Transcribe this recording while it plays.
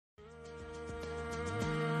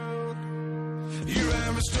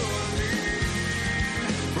have restored me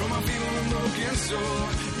from my feeble and broken soul.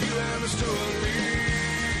 You have restored me.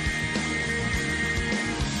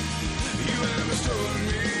 You have restored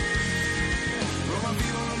me from my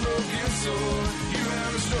feeble and broken soul. You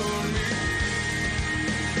have restored me.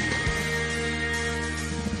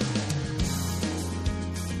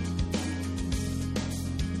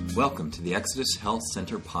 Welcome to the Exodus Health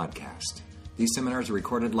Center podcast. These seminars are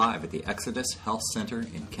recorded live at the Exodus Health Center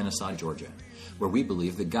in Kennesaw, Georgia, where we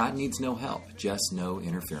believe that God needs no help, just no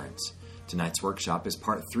interference. Tonight's workshop is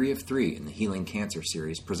part 3 of 3 in the Healing Cancer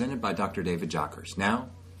series presented by Dr. David Jockers. Now,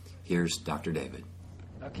 here's Dr. David.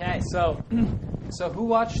 Okay, so who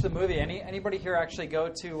watched the movie? Anybody here actually go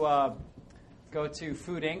to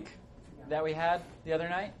Food Inc. that we had the other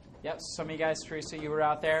night? Yep, some of you guys, Teresa, you were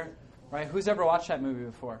out there, right? Who's ever watched that movie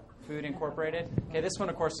before? Food Incorporated. Okay, this one,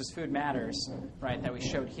 of course, is Food Matters, right, that we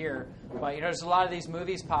showed here. But, there's a lot of these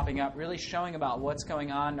movies popping up really showing about what's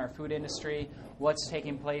going on in our food industry, what's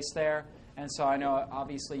taking place there. And so I know,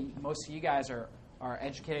 obviously, most of you guys are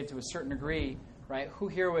educated to a certain degree, right? Who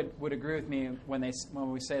here would agree with me when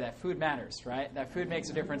we say that food matters, right? That food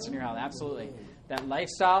makes a difference in your health. Absolutely. That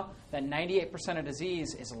lifestyle, that 98% of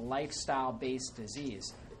disease is lifestyle-based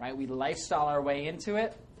disease, right? We lifestyle our way into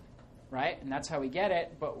it, right? And that's how we get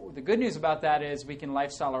it. But the good news about that is we can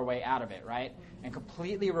lifestyle our way out of it, right? And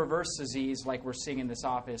completely reverse disease like we're seeing in this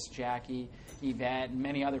office, Jackie, Yvette, and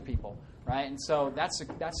many other people, right? And so that's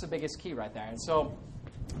the biggest key right there. And so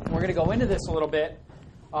we're going to go into this a little bit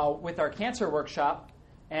with our cancer workshop.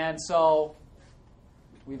 And so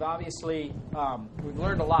we've obviously, we've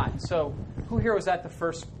learned a lot. So who here was at the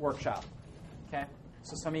first workshop? Okay.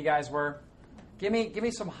 So some of you guys were. Give me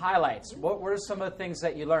some highlights. What were some of the things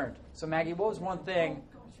that you learned? So Maggie, what was one thing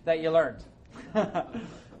that you learned?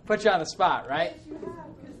 Put you on the spot, right? Yes,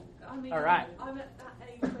 you have, all right. I'm at that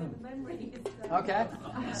age where the memory is there. Okay.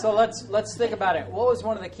 So let's think about it. What was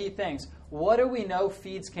one of the key things? What do we know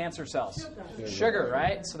feeds cancer cells? Sugar,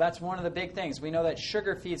 right? So that's one of the big things. We know that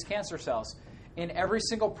sugar feeds cancer cells. In every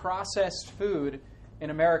single processed food in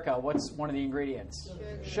America, what's one of the ingredients?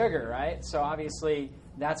 Sugar, right? So obviously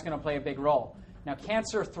that's going to play a big role. Now,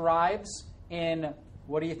 cancer thrives in,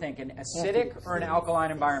 what do you think, an acidic or an alkaline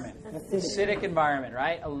environment? Acidic environment,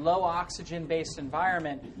 right? A low oxygen-based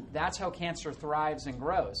environment, that's how cancer thrives and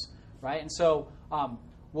grows, right? And so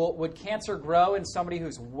would cancer grow in somebody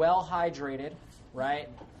who's well hydrated, right,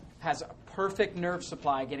 has a perfect nerve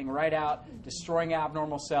supply getting right out, destroying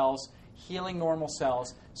abnormal cells, healing normal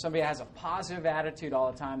cells, somebody that has a positive attitude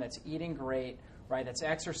all the time, that's eating great, right, that's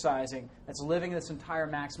exercising, that's living this entire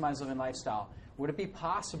maximized living lifestyle? Would it be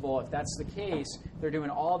possible, if that's the case, they're doing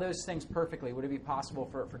all those things perfectly, would it be possible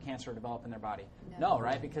for cancer to develop in their body? No,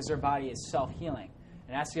 right? Because their body is self-healing.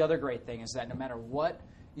 And that's the other great thing, is that no matter what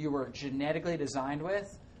you were genetically designed with,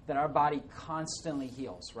 that our body constantly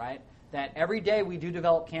heals, right? That every day we do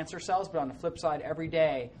develop cancer cells, but on the flip side, every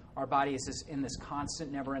day our body is in this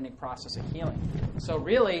constant, never-ending process of healing. So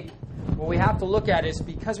really, what we have to look at is,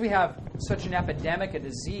 because we have such an epidemic of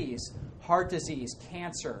disease, heart disease,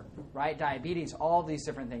 cancer, right, diabetes, all of these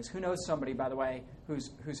different things. Who knows somebody, by the way,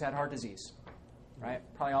 who's had heart disease, right?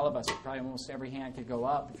 Probably all of us. Probably almost every hand could go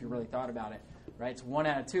up if you really thought about it, right? It's 1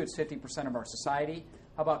 out of 2. It's 50% of our society.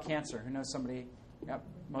 How about cancer? Who knows somebody? Yep,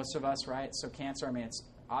 most of us, right? So cancer, I mean, it's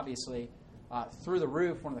obviously through the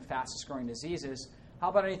roof, one of the fastest growing diseases. How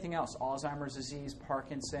about anything else? Alzheimer's disease,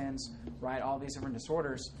 Parkinson's, right? All these different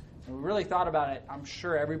disorders. And we really thought about it. I'm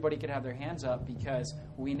sure everybody could have their hands up, because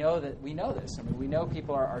we know this. I mean, we know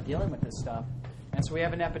people are dealing with this stuff. And so we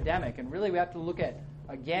have an epidemic. And really we have to look at,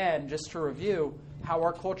 again, just to review, how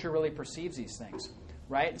our culture really perceives these things,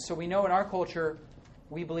 right? So we know in our culture,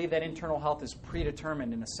 we believe that internal health is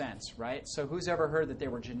predetermined in a sense, right? So who's ever heard that they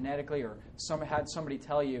were genetically, or had somebody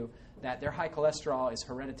tell you that their high cholesterol is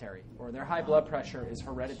hereditary, or their high blood pressure is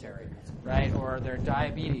hereditary, right? Or their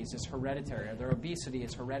diabetes is hereditary, or their obesity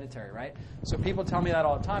is hereditary, right? So people tell me that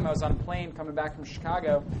all the time. I was on a plane coming back from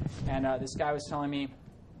Chicago, and this guy was telling me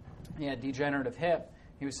he had degenerative hip.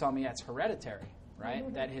 He was telling me that's hereditary,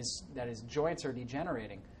 right? That his joints are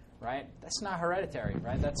degenerating, right? That's not hereditary,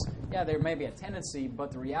 right? There may be a tendency, but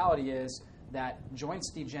the reality is that joints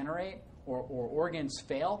degenerate or organs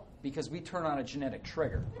fail because we turn on a genetic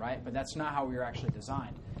trigger, right? But that's not how we were actually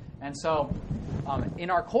designed. And so in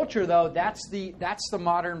our culture, though, that's the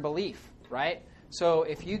modern belief, right? So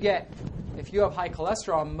if you have high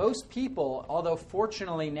cholesterol, most people, although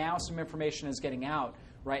fortunately now some information is getting out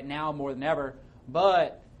right now more than ever,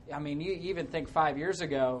 but I mean, you even think 5 years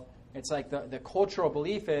ago, it's like the cultural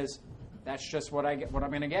belief is that's just what I'm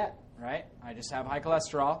going to get, right? I just have high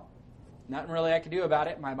cholesterol. nothing really I could do about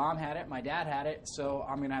it. My mom had it, my dad had it, so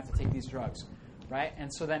I'm going to have to take these drugs, right?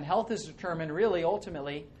 And so then health is determined really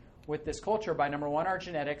ultimately with this culture by, number one, our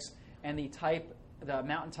genetics and the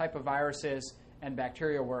amount and type of viruses and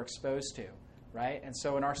bacteria we're exposed to, right? And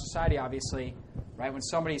so in our society, obviously, right, when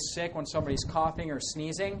somebody's sick, when somebody's coughing or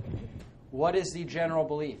sneezing, what is the general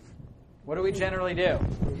belief? What do we generally do,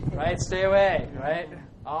 right? Stay away, right?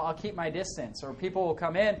 I'll keep my distance. Or people will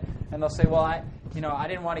come in and they'll say, well, I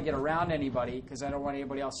didn't want to get around anybody because I don't want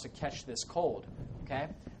anybody else to catch this cold, okay?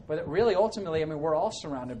 But really, ultimately, I mean, we're all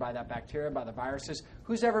surrounded by that bacteria, by the viruses.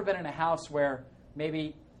 Who's ever been in a house where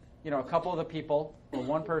maybe, a couple of the people or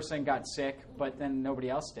one person got sick, but then nobody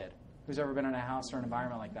else did? Who's ever been in a house or an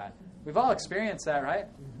environment like that? We've all experienced that, right?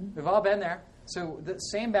 We've all been there. So the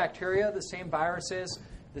same bacteria, the same viruses,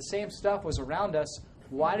 the same stuff was around us.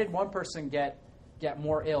 Why did one person get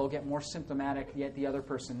more ill, get more symptomatic, yet the other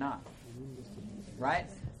person not? Right?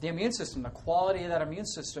 The immune system, the quality of that immune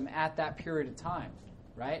system at that period of time,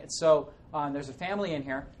 right? So there's a family in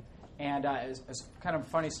here, and it's kind of a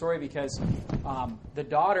funny story because the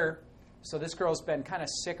daughter, so this girl's been kind of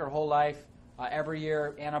sick her whole life, every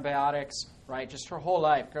year, antibiotics, right? Just her whole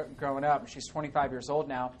life growing up. She's 25 years old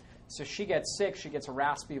now. So she gets sick, she gets a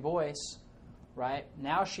raspy voice, right?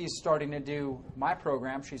 Now she's starting to do my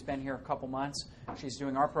program. She's been here a couple months. She's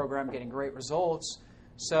doing our program, getting great results.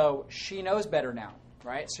 So she knows better now,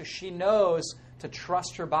 right? So she knows to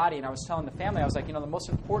trust her body. And I was telling the family, I was like, the most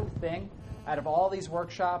important thing out of all these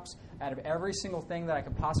workshops, out of every single thing that I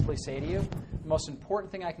could possibly say to you, the most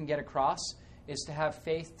important thing I can get across is to have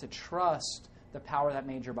faith to trust the power that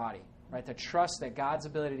made your body, right? To trust that God's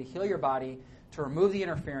ability to heal your body, to remove the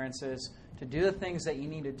interferences, to do the things that you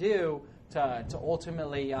need to do to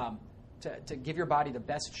ultimately to give your body the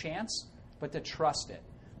best chance, but to trust it,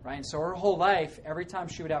 right? And so her whole life, every time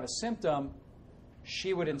she would have a symptom,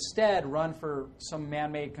 she would instead run for some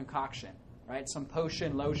man-made concoction, right? Some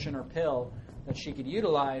potion, lotion, or pill that she could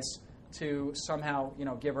utilize to somehow,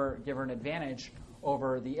 give her an advantage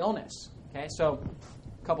over the illness. Okay, so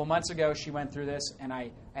a couple months ago she went through this, and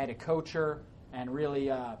I had to coach her and really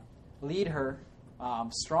lead her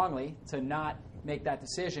strongly to not make that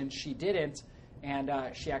decision. She didn't, and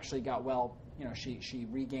she actually got well. She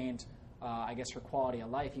regained, I guess, her quality of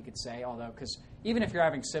life, you could say. Although, because even if you're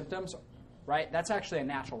having symptoms, right, that's actually a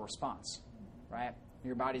natural response, right?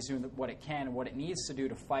 Your body's doing what it can and what it needs to do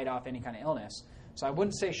to fight off any kind of illness. So I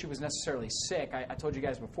wouldn't say she was necessarily sick. I told you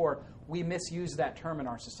guys before, we misuse that term in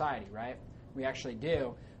our society, right? We actually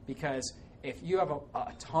do, because if you have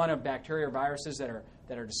a ton of bacteria or viruses that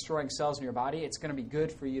are destroying cells in your body, it's going to be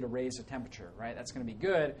good for you to raise the temperature, right? That's going to be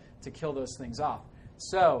good to kill those things off.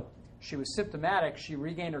 So she was symptomatic. She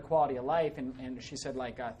regained her quality of life, and she said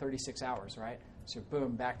 36 hours, right? So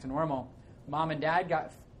boom, back to normal. Mom and Dad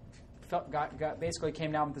got basically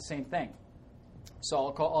came down with the same thing.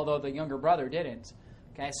 So although the younger brother didn't.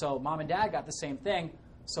 Okay, so Mom and Dad got the same thing.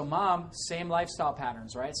 So Mom, same lifestyle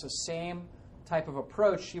patterns, right? So same type of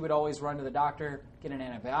approach. She would always run to the doctor, get an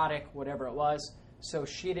antibiotic, whatever it was. So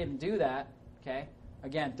she didn't do that. Okay,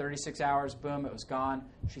 again, 36 hours, boom, it was gone.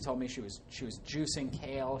 She told me she was juicing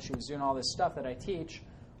kale. She was doing all this stuff that I teach,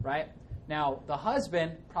 right? Now the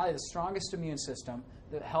husband, probably the strongest immune system,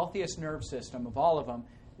 the healthiest nerve system of all of them.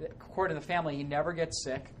 According to the family, he never gets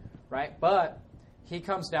sick, right? But he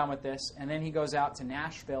comes down with this, and then he goes out to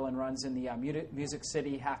Nashville and runs in the Music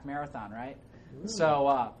City Half Marathon, right?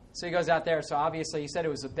 So he goes out there. So obviously, he said it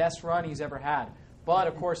was the best run he's ever had. But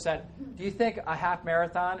of course, do you think a half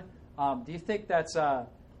marathon? Do you think that's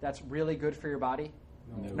really good for your body?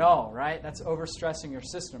 No, right? That's overstressing your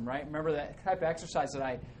system, right? Remember, that type of exercise that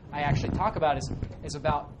I actually talk about is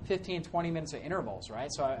about 15, 20 minutes of intervals, right?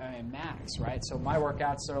 So I mean, max, right? So my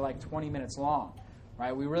workouts are like 20 minutes long,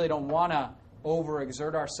 right? We really don't want to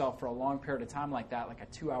overexert ourselves for a long period of time like that, like a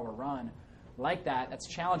 2-hour run like that. That's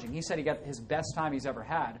challenging. He said he got his best time he's ever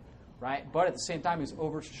had, right? But at the same time, he was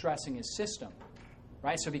overstressing his system,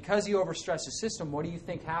 right? So because he overstressed his system, what do you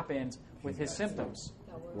think happened with his symptoms?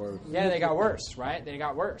 Worse. Yeah, they got worse, right? They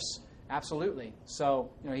got worse. Absolutely.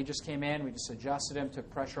 So, he just came in, we just adjusted him, took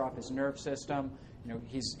pressure off his nerve system.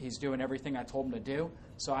 He's doing everything I told him to do.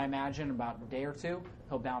 So I imagine about a day or two,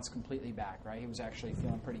 he'll bounce completely back, right? He was actually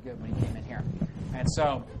feeling pretty good when he came in here. And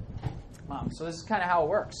so this is kind of how it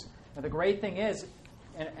works. Now, the great thing is,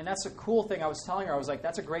 and that's a cool thing I was telling her, I was like,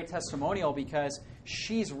 that's a great testimonial because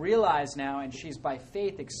she's realized now and she's by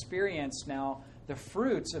faith experienced now the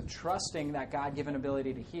fruits of trusting that God-given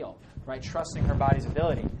ability to heal, right? Trusting her body's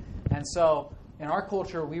ability. And so in our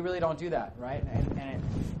culture, we really don't do that, right?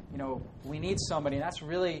 And we need somebody. And that's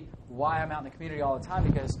really why I'm out in the community all the time,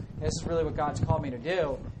 because this is really what God's called me to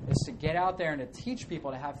do, is to get out there and to teach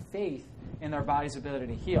people to have faith in their body's ability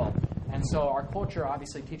to heal. And so our culture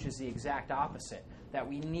obviously teaches the exact opposite, that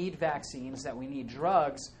we need vaccines, that we need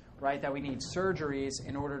drugs, right, that we need surgeries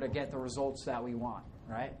in order to get the results that we want,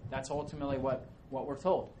 right? That's ultimately what we're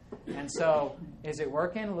told. And so is it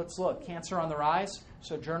working? Let's look. Cancer on the rise.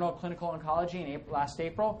 So Journal of Clinical Oncology in last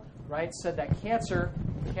April, right, said that cancer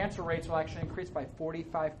rates will actually increase by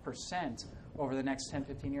 45% over the next 10,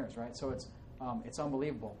 15 years, right? So it's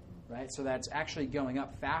unbelievable, right? So that's actually going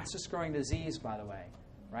up. Fastest growing disease, by the way,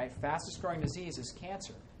 right? Fastest growing disease is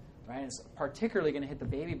cancer, right? It's particularly going to hit the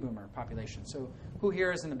baby boomer population. So who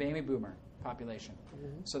here is in the baby boomer population?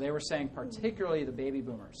 So they were saying particularly the baby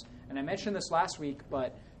boomers. And I mentioned this last week,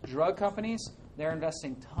 but drug companies, they're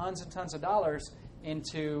investing tons and tons of dollars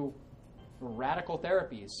into radical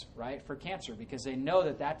therapies, right, for cancer, because they know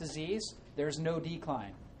that disease, there's no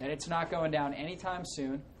decline, that it's not going down anytime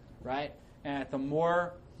soon, right? And the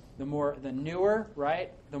newer,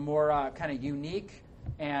 right, the more kind of unique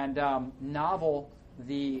and novel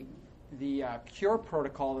the cure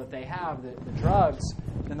protocol that they have, the drugs,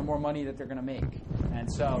 then the more money that they're going to make.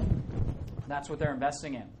 And so that's what they're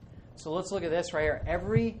investing in. So let's look at this right here.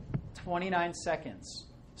 Every 29 seconds,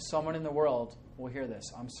 someone in the world will hear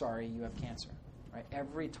this: I'm sorry, you have cancer. Right?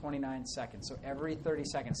 Every 29 seconds. So every 30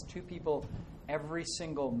 seconds, 2 people every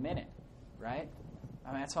single minute. Right?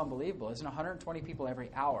 I mean, that's unbelievable. Isn't 120 people every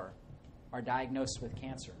hour are diagnosed with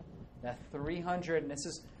cancer? That 300, and this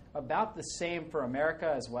is about the same for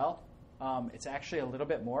America as well. It's actually a little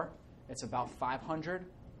bit more. It's about 500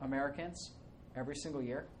 Americans every single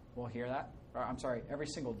year will hear that. Or, I'm sorry, every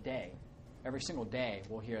single day. Every single day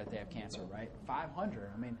we'll hear that they have cancer, right? 500.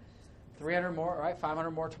 I mean, 300 more, right?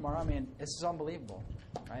 500 more tomorrow. I mean, this is unbelievable,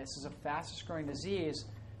 right? This is the fastest growing disease,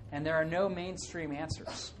 and there are no mainstream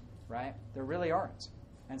answers, right? There really aren't.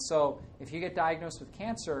 And so if you get diagnosed with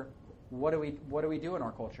cancer, what do we do in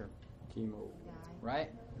our culture? Chemo. Right?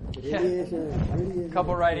 Radiation. A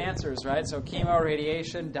couple right answers, right? So chemo,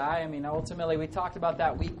 radiation, die. I mean, ultimately, we talked about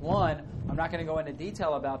that week 1. I'm not going to go into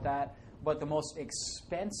detail about that, but the most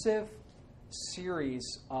expensive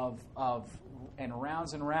series of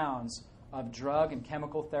rounds and rounds of drug and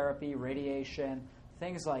chemical therapy, radiation,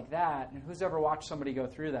 things like that. And who's ever watched somebody go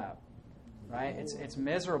through that? Right? It's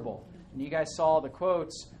miserable. And you guys saw the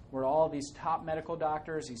quotes where all these top medical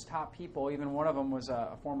doctors, these top people, even one of them was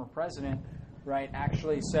a former president, right,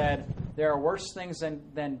 actually said there are worse things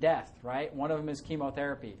than death, right? One of them is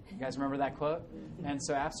chemotherapy. You guys remember that quote? And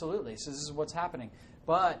so absolutely. So this is what's happening.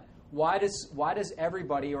 But why does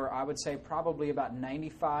everybody, or I would say probably about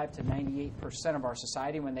 95 to 98% of our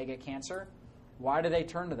society, when they get cancer, why do they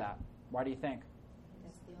turn to that? Why do you think?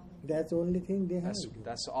 That's the only thing they have.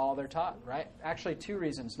 That's all they're taught, right? Actually, 2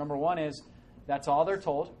 reasons. Number 1 is that's all they're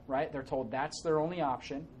told, right? They're told that's their only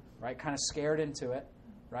option, right? Kind of scared into it,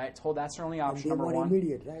 right? Told that's their only option, number 1.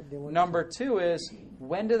 Immediate, right? They want Number 2 is,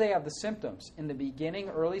 when do they have the symptoms? In the beginning,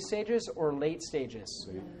 early stages, or late stages?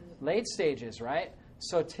 Late stages, right?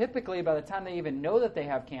 So typically, by the time they even know that they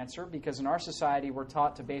have cancer, because in our society we're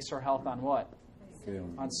taught to base our health on what?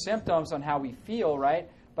 On symptoms, on how we feel, right?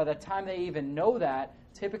 By the time they even know that,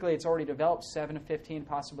 typically it's already developed 7 to 15,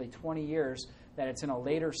 possibly 20 years, that it's in a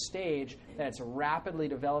later stage, that it's rapidly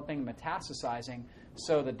developing, metastasizing.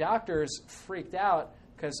 So the doctors freaked out,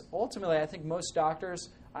 because ultimately I think most doctors,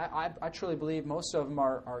 I truly believe most of them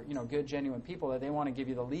are good, genuine people, that they want to give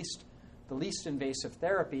you the least invasive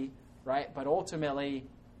therapy, right? But ultimately,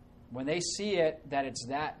 when they see it, that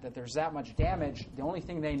there's that much damage, the only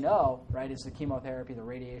thing they know, right, is the chemotherapy, the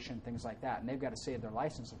radiation, things like that. And they've got to save their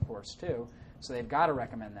license, of course, too. So they've got to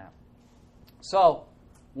recommend that. So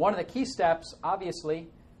one of the key steps, obviously,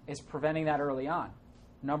 is preventing that early on.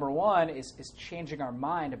 Number 1 is changing our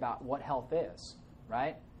mind about what health is,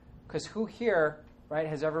 right? Because who here, right,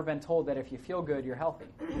 has ever been told that if you feel good, you're healthy,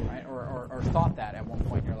 right? Or thought that at one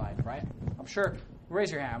point in your life, right? I'm sure,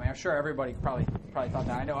 raise your hand. I mean, I'm sure everybody probably thought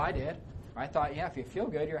that. I know I did. I thought, yeah, if you feel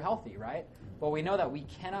good, you're healthy, right? Well, we know that we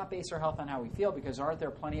cannot base our health on how we feel, because aren't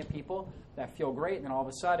there plenty of people that feel great, and then all of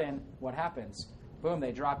a sudden, what happens? Boom,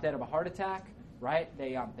 they drop dead of a heart attack, right?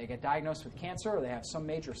 They get diagnosed with cancer, or they have some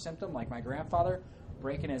major symptom, like my grandfather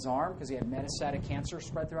breaking his arm because he had metastatic cancer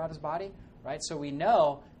spread throughout his body, right? So we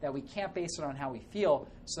know that we can't base it on how we feel,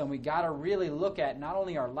 so then we got to really look at not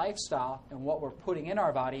only our lifestyle and what we're putting in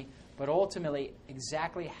our body, but ultimately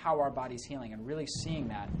exactly how our body's healing, and really seeing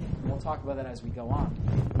that. And we'll talk about that as we go on.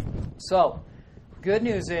 So, good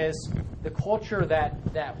news is the culture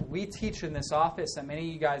that we teach in this office, that many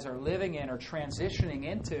of you guys are living in or transitioning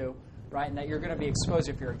into, right? And that you're going to be exposed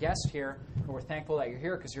if you're a guest here, and we're thankful that you're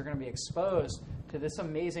here because you're going to be exposed to this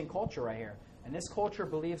amazing culture right here. And this culture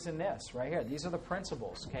believes in this right here. These are the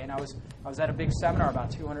principles, okay? And I was at a big seminar,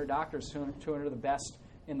 about 200 doctors, 200 of the best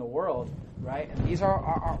in the world, right? And these are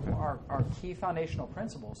our key foundational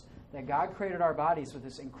principles, that God created our bodies with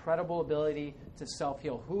this incredible ability to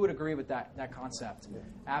self-heal. Who would agree with that concept? Yeah.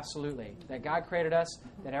 Absolutely. That God created us,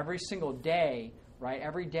 that every single day, right,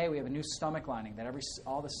 every day we have a new stomach lining, that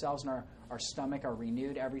all the cells in our stomach are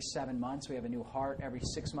renewed every 7 months. We have a new heart. Every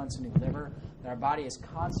 6 months, a new liver. That our body is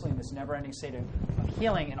constantly in this never-ending state of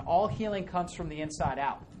healing, and all healing comes from the inside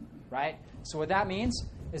out, right? So what that means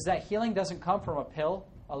is that healing doesn't come from a pill,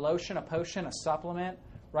 a lotion, a potion, a supplement,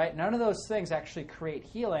 right? None of those things actually create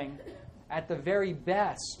healing. At the very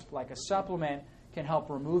best, like a supplement can help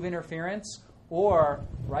remove interference or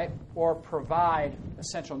provide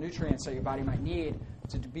essential nutrients that your body might need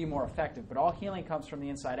to be more effective. But all healing comes from the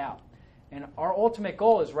inside out. And our ultimate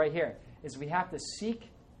goal is right here, is we have to seek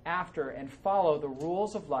after and follow the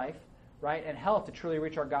rules of life, right, and health to truly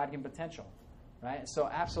reach our God-given potential, right? So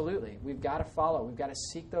absolutely, we've got to follow. We've got to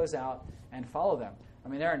seek those out and follow them. I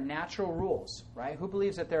mean, there are natural rules, right? Who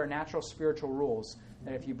believes that there are natural spiritual rules,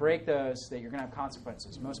 that if you break those, that you're going to have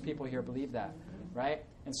consequences? Most people here believe that, right?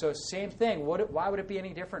 And so same thing. Why would it be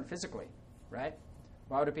any different physically, right?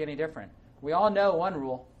 Why would it be any different? We all know one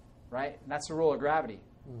rule, right? And that's the rule of gravity,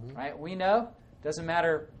 right? We know. Doesn't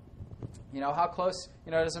matter, how close.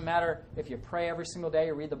 It doesn't matter if you pray every single day,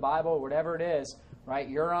 you read the Bible, whatever it is, right?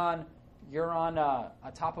 You're on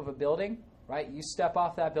top of a building, right? You step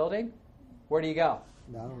off that building, where do you go?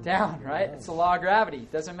 Down, right? It's the law of gravity.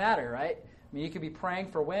 Doesn't matter, right? I mean, you could be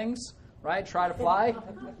praying for wings, right? Try to fly.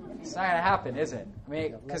 It's not going to happen, is it? I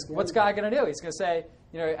mean, because what's God going to do? He's going to say,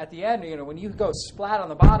 at the end, when you go splat on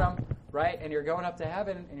the bottom, right, and you're going up to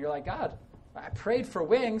heaven, and you're like, God, I prayed for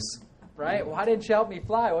wings, right? Why didn't you help me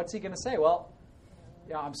fly? What's he going to say? Well,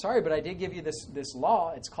 I'm sorry, but I did give you this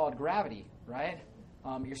law. It's called gravity, right?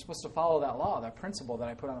 You're supposed to follow that law, that principle that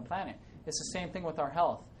I put on the planet. It's the same thing with our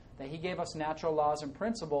health, that he gave us natural laws and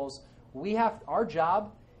principles. Our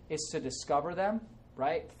job is to discover them,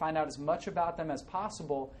 right? Find out as much about them as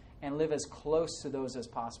possible and live as close to those as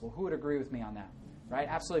possible. Who would agree with me on that? Right?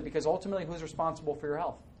 Absolutely, because ultimately, who's responsible for your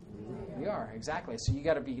health? We are, exactly. So you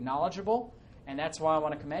got to be knowledgeable, and that's why I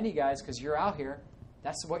want to commend you guys, because you're out here.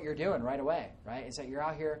 That's what you're doing right away, right? Is that you're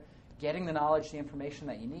out here getting the knowledge, the information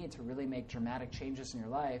that you need to really make dramatic changes in your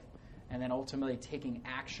life, and then ultimately taking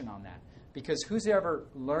action on that. Because who's ever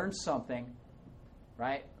learned something,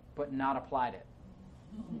 right, but not applied it?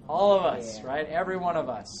 All of us, right? Every one of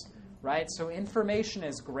us, right? So information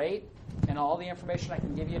is great, and all the information I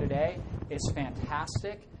can give you today is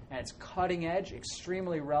fantastic, and it's cutting edge,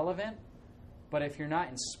 extremely relevant. But if you're not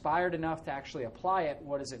inspired enough to actually apply it,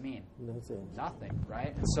 what does it mean? Nothing,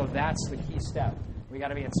 right? And so that's the key step. We got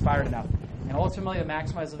to be inspired enough. And ultimately, the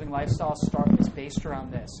Maximized Living lifestyle is based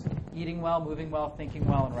around this: eating well, moving well, thinking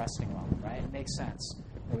well, and resting well, right? It makes sense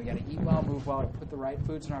that we got to eat well, move well, to put the right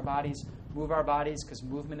foods in our bodies, move our bodies, because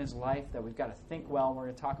movement is life, that we've got to think well, and we're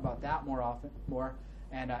going to talk about that more,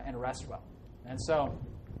 and rest well. And so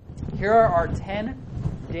here are our 10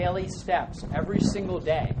 daily steps every single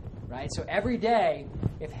day, right? So every day,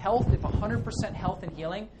 if 100% health and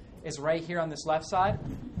healing is right here on this left side,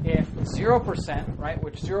 if 0%, right,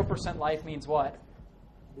 which 0% life means what?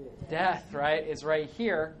 Death, right, is right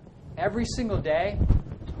here, every single day,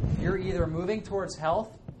 you're either moving towards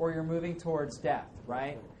health or you're moving towards death,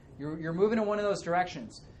 right? You're moving in one of those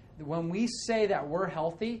directions. When we say that we're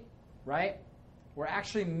healthy, right, we're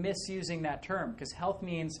actually misusing that term, because health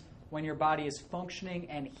means when your body is functioning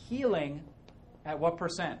and healing at what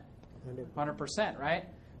percent? 100%, right?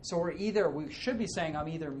 So we should be saying I'm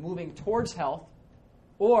either moving towards health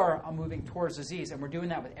or I'm moving towards disease. And we're doing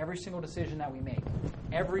that with every single decision that we make.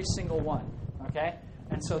 Every single one, okay?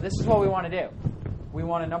 And so this is what we want to do. We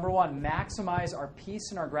want to, number one, maximize our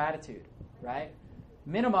peace and our gratitude, right?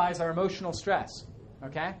 Minimize our emotional stress,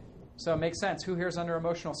 okay? So it makes sense. Who here is under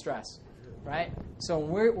emotional stress, right? So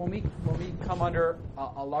when we come under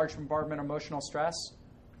a large bombardment of emotional stress,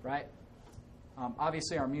 right,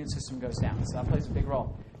 obviously our immune system goes down. So that plays a big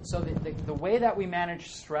role. So the way that we manage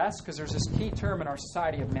stress, because there's this key term in our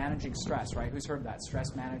society of managing stress, right? Who's heard that?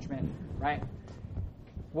 Stress management, right?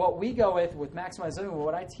 What we go with Maximized Living,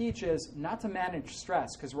 what I teach is not to manage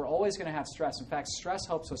stress, because we're always going to have stress. In fact, stress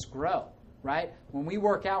helps us grow, right? When we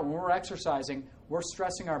work out, when we're exercising, we're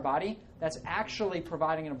stressing our body. That's actually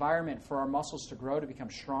providing an environment for our muscles to grow, to become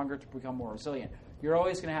stronger, to become more resilient. You're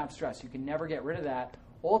always going to have stress. You can never get rid of that.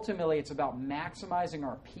 Ultimately, it's about maximizing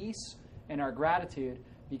our peace and our gratitude,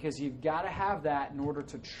 because you've got to have that in order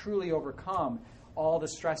to truly overcome all the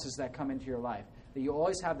stresses that come into your life. That you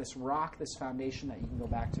always have this rock, this foundation that you can go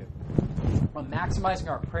back to. From maximizing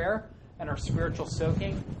our prayer and our spiritual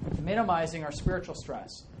soaking, minimizing our spiritual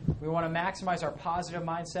stress. We want to maximize our positive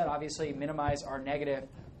mindset, obviously minimize our negative,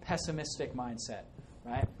 pessimistic mindset,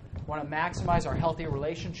 right? We want to maximize our healthy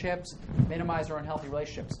relationships, minimize our unhealthy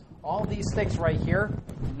relationships. All these things right here,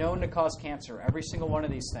 known to cause cancer, every single one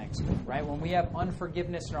of these things, right? When we have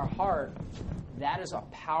unforgiveness in our heart, that is a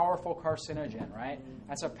powerful carcinogen, right?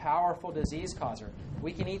 That's a powerful disease causer.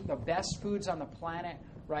 We can eat the best foods on the planet,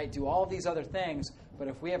 right? Do all of these other things, but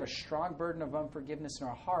if we have a strong burden of unforgiveness in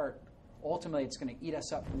our heart, ultimately it's going to eat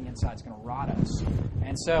us up from the inside. It's going to rot us.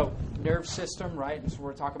 And so, nerve system, right? So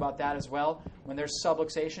we're talking about that as well. When there's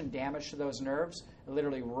subluxation, damage to those nerves, it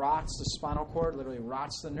literally rots the spinal cord, literally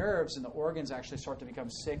rots the nerves, and the organs actually start to become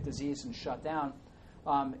sick, diseased, and shut down.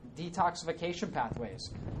 Detoxification pathways.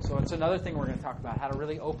 So it's another thing we're going to talk about, how to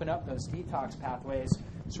really open up those detox pathways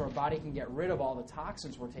so our body can get rid of all the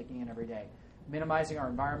toxins we're taking in every day. Minimizing our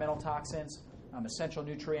environmental toxins, essential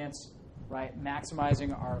nutrients, right?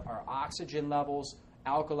 Maximizing our oxygen levels,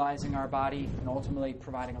 alkalizing our body, and ultimately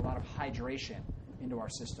providing a lot of hydration into our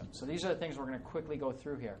system. So these are the things we're going to quickly go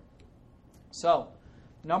through here. So,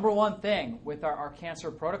 number one thing with our cancer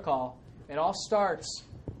protocol, it all starts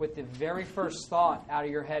with the very first thought out of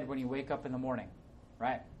your head when you wake up in the morning,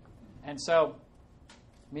 right? And so,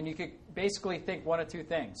 I mean, you could basically think one of two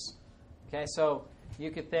things. Okay, so you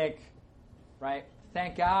could think, right,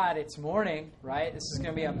 thank God it's morning, right? This is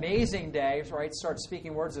going to be an amazing day, right? Start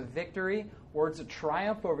speaking words of victory, words of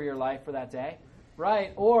triumph over your life for that day,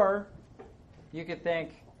 right? Or you could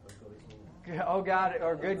think, oh God,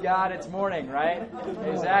 or good God, it's morning, right?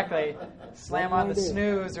 Exactly. Slam on the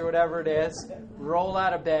snooze or whatever it is, roll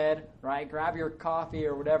out of bed, right? Grab your coffee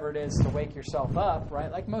or whatever it is to wake yourself up,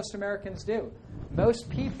 right? Like most Americans do. Most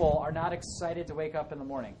people are not excited to wake up in the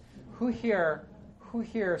morning. Who here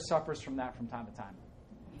suffers from that from time to time?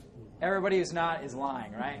 Everybody who's not is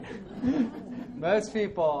lying, right? Most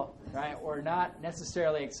people, right, we're not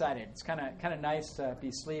necessarily excited. It's kind of nice to be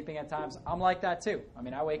sleeping at times. I'm like that too. I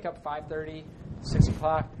mean, I wake up 5:30, 6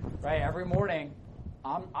 o'clock, right, every morning.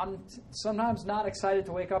 I'm sometimes not excited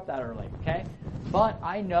to wake up that early, okay? But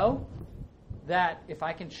I know that if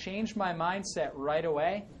I can change my mindset right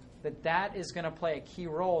away, that is going to play a key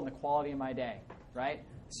role in the quality of my day, right?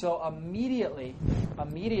 So immediately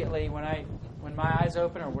when my eyes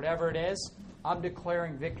open or whatever it is, I'm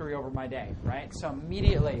declaring victory over my day, right? So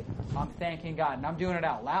immediately I'm thanking God, and I'm doing it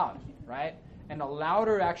out loud, right? And the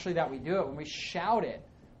louder actually that we do it, when we shout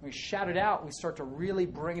it out, we start to really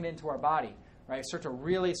bring it into our body, right? Start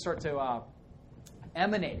to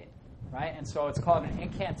emanate it, right? And so it's called an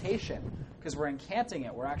incantation because we're incanting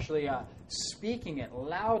it. We're actually speaking it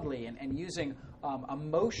loudly and using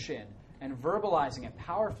emotion and verbalizing it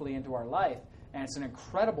powerfully into our life. And it's an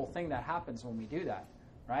incredible thing that happens when we do that,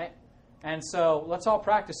 right? And so let's all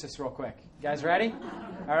practice this real quick. You guys ready?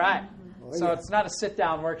 All right. So it's not a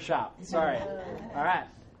sit-down workshop. Sorry. All right.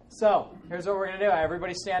 So here's what we're going to do.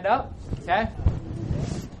 Everybody stand up, okay?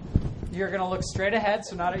 You're going to look straight ahead,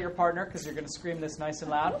 so not at your partner, because you're going to scream this nice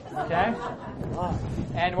and loud, okay?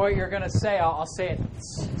 And what you're going to say, I'll say it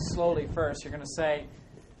slowly first. You're going to say,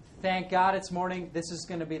 thank God it's morning. This is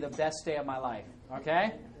going to be the best day of my life,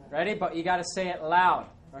 okay? Ready? But you got to say it loud,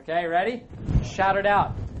 okay? Ready? Shout it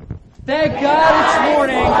out. Thank God it's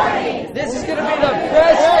morning. This is going to be the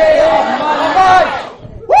best day of my life.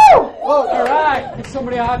 Woo! All right. Give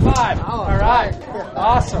somebody a high five. All right.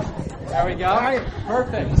 Awesome. There we go.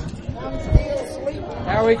 Perfect.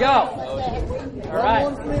 There we go. All right.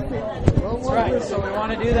 That's right. So we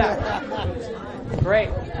want to do that. Great.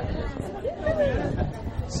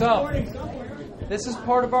 So this is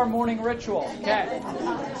part of our morning ritual. Okay.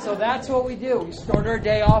 So that's what we do. We start our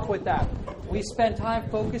day off with that. We spend time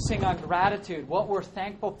focusing on gratitude, what we're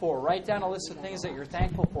thankful for. Write down a list of things that you're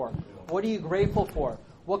thankful for. What are you grateful for?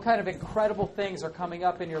 What kind of incredible things are coming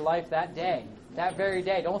up in your life that day, that very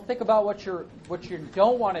day? Don't think about what you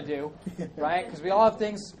don't want to do, right? Because we all have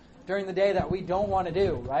things during the day that we don't want to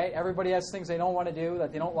do, right? Everybody has things they don't want to do,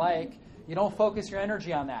 that they don't like. You don't focus your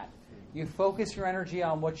energy on that. You focus your energy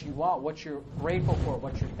on what you want, what you're grateful for,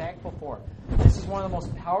 what you're thankful for. This is one of the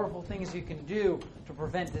most powerful things you can do to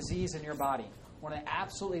prevent disease in your body. One of the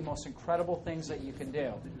absolutely most incredible things that you can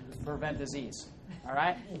do to prevent disease. All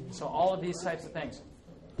right? So all of these types of things.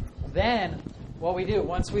 Then what we do,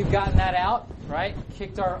 once we've gotten that out, right,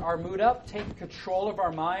 kicked our mood up, taking control of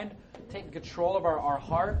our mind, taking control of our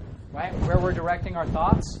heart, right, where we're directing our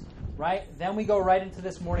thoughts, right, then we go right into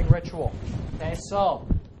this morning ritual. Okay, so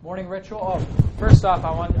Morning ritual. Oh, first off,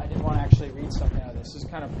 I did want to actually read something out of this. This is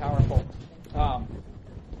kind of powerful.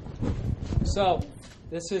 So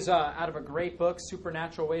this is out of a great book,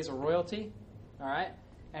 Supernatural Ways of Royalty. All right,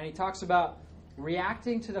 and he talks about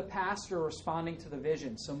reacting to the past or responding to the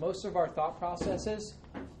vision. So most of our thought processes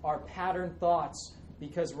are pattern thoughts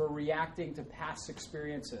because we're reacting to past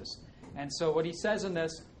experiences. And so what he says in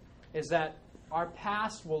this is that our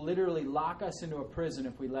past will literally lock us into a prison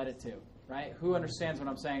if we let it to. Right? Who understands what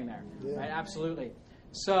I'm saying there? Yeah. Right? Absolutely.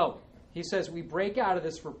 So he says we break out of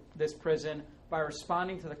this prison by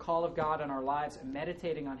responding to the call of God in our lives and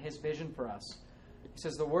meditating on His vision for us. He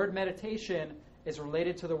says the word meditation is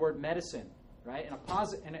related to the word medicine, right?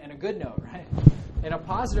 In a good note, right? In a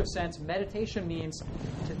positive sense, meditation means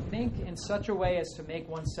to think in such a way as to make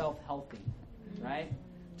oneself healthy, right?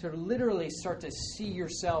 To literally start to see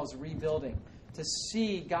yourselves rebuilding, to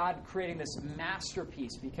see God creating this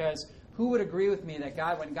masterpiece. Because who would agree with me that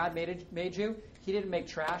God, when God made you, He didn't make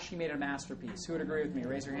trash, He made a masterpiece? Who would agree with me?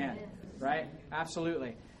 Raise your hand. Right?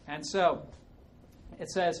 Absolutely. And so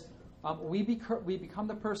it says we become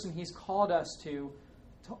the person He's called us to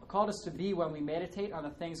be when we meditate on the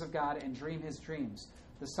things of God and dream His dreams.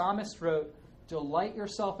 The psalmist wrote, "Delight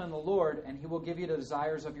yourself in the Lord, and He will give you the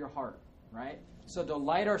desires of your heart." Right? So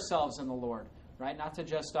delight ourselves in the Lord. Right? Not to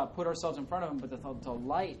just put ourselves in front of Him, but to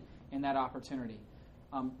delight in that opportunity.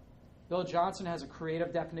 Bill Johnson has a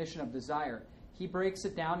creative definition of desire. He breaks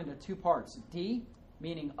it down into two parts. D,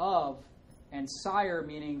 meaning of, and sire,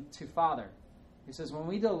 meaning to father. He says, when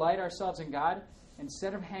we delight ourselves in God,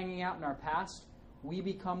 instead of hanging out in our past, we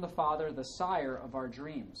become the father, the sire of our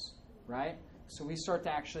dreams, right? So we start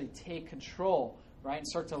to actually take control, right, and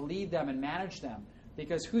start to lead them and manage them.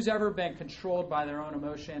 Because who's ever been controlled by their own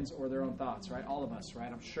emotions or their own thoughts, right? All of us,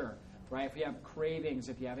 right? I'm sure, right? If you have cravings,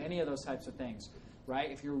 if you have any of those types of things,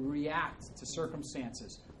 right? If you react to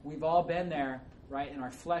circumstances, we've all been there, right? And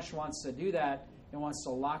our flesh wants to do that. It wants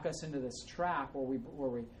to lock us into this trap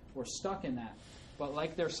where we're stuck in that. But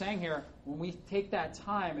like they're saying here, when we take that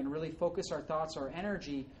time and really focus our thoughts, our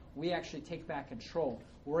energy, we actually take back control.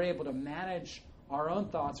 We're able to manage our own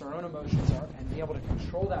thoughts, our own emotions, and be able to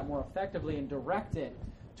control that more effectively and direct it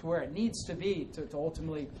to where it needs to be to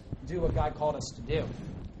ultimately do what God called us to do.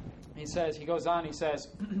 He goes on,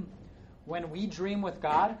 when we dream with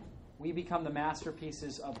God, we become the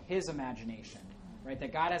masterpieces of His imagination. Right?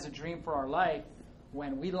 That God has a dream for our life.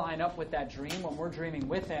 When we line up with that dream, when we're dreaming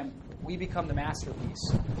with Him, we become the masterpiece.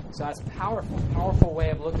 So that's a powerful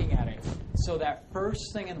way of looking at it. So that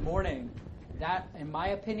first thing in the morning, that, in my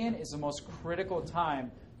opinion, is the most critical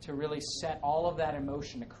time to really set all of that in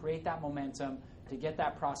motion, to create that momentum, to get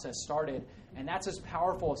that process started. And that's as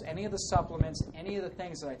powerful as any of the supplements, any of the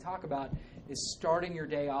things that I talk about, is starting your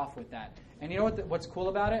day off with that. And you know what's cool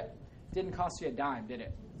about it? It didn't cost you a dime, did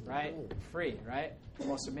it? Right? Free, right? The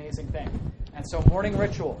most amazing thing. And so morning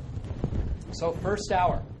ritual. So first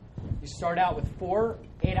hour, you start out with 4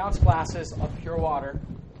 8-ounce glasses of pure water,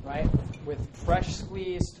 right? With fresh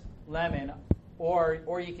squeezed lemon,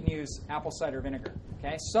 or you can use apple cider vinegar.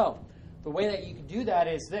 Okay? So the way that you can do that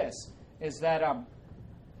is that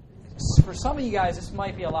for some of you guys, this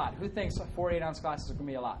might be a lot. Who thinks 4 8-ounce glasses are going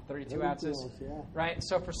to be a lot? 32 ounces? Yeah. Right?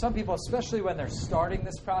 So for some people, especially when they're starting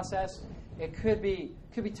this process, it could be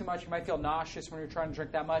too much. You might feel nauseous when you're trying to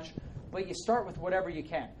drink that much. But you start with whatever you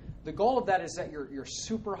can. The goal of that is that you're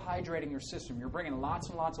super hydrating your system. You're bringing lots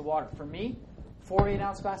and lots of water. For me, 4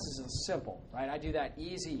 8-ounce glasses is simple, right? I do that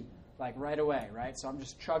easy, like right away, right? So I'm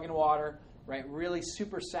just chugging water, right? Really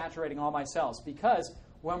super saturating all my cells. Because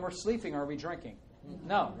when we're sleeping, are we drinking?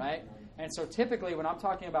 No, right? And so typically when I'm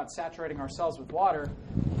talking about saturating our cells with water,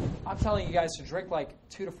 I'm telling you guys to drink like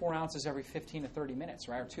 2 to 4 ounces every 15 to 30 minutes,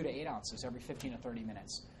 right? Or 2 to 8 ounces every 15 to 30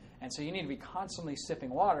 minutes. And so you need to be constantly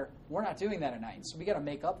sipping water. We're not doing that at night, so we got to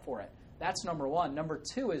make up for it. That's number one. Number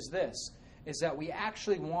two is that we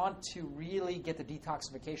actually want to really get the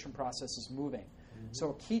detoxification processes moving. Mm-hmm.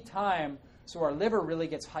 So a key time, so our liver really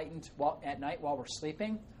gets heightened at night while we're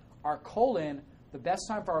sleeping. Our colon, the best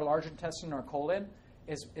time for our large intestine and our colon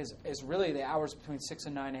is really the hours between 6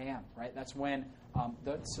 and 9 a.m., right? That's when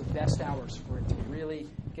it's the best hours for it to really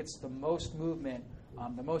get the most movement,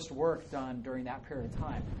 the most work done during that period of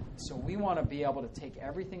time. So we want to be able to take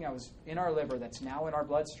everything that was in our liver that's now in our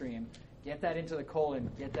bloodstream, get that into the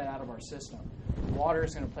colon, get that out of our system. Water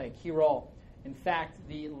is going to play a key role. In fact,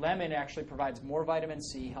 the lemon actually provides more vitamin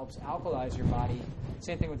C, helps alkalize your body,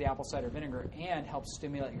 same thing with the apple cider vinegar, and helps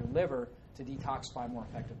stimulate your liver to detoxify more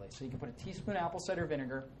effectively. So you can put a teaspoon of apple cider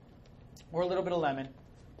vinegar or a little bit of lemon.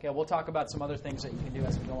 Okay, we'll talk about some other things that you can do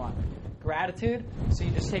as we go on. gratitude. So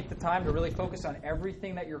you just take the time to really focus on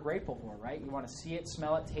everything that you're grateful for, right? You want to see it,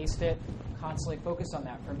 smell it, taste it, constantly focus on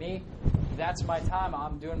that. For me, that's my time.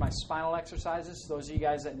 I'm doing my spinal exercises. Those of you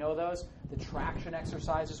guys that know those, the traction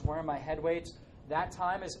exercises, wearing my head weights, that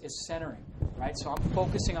time is centering, right? So I'm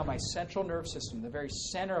focusing on my central nerve system, the very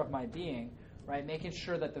center of my being, right? Making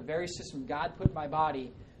sure that the very system God put in my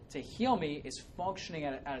body to heal me is functioning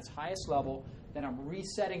at its highest level. Then I'm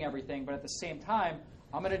resetting everything, but at the same time,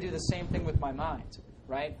 I'm going to do the same thing with my mind,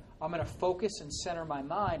 right? I'm going to focus and center my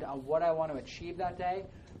mind on what I want to achieve that day,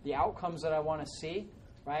 the outcomes that I want to see,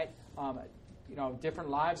 right? Different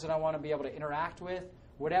lives that I want to be able to interact with,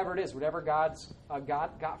 whatever it is, whatever God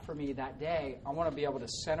got for me that day, I want to be able to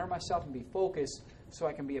center myself and be focused so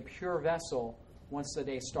I can be a pure vessel once the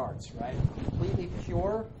day starts, right? Completely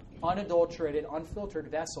pure, unadulterated,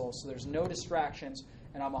 unfiltered vessel, so there's no distractions,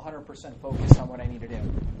 and I'm 100% focused on what I need to do.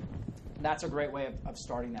 And that's a great way of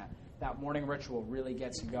starting that. That morning ritual really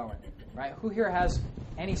gets you going, right? Who here has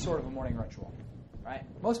any sort of a morning ritual, right?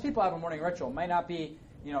 Most people have a morning ritual. It might not be,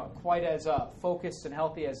 quite as focused and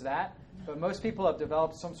healthy as that, but most people have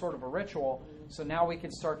developed some sort of a ritual, so now we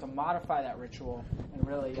can start to modify that ritual and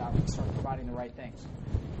really start providing the right things.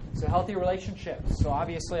 So healthy relationships. So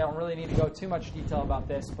obviously I don't really need to go too much detail about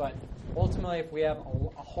this, but ultimately if we have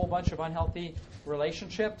a whole bunch of unhealthy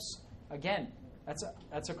relationships, again,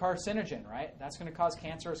 that's a carcinogen, right? That's going to cause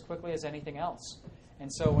cancer as quickly as anything else.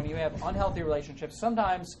 And so when you have unhealthy relationships,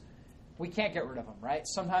 sometimes we can't get rid of them, right?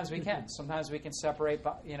 Sometimes we can. Sometimes we can separate,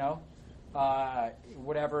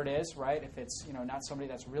 whatever it is, right? If it's, not somebody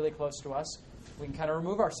that's really close to us, we can kind of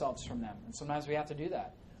remove ourselves from them. And sometimes we have to do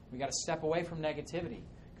that. We got to step away from negativity.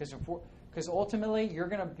 Because ultimately, you're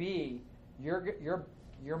going to be, your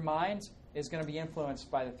mind is going to be influenced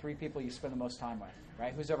by the 3 people you spend the most time with,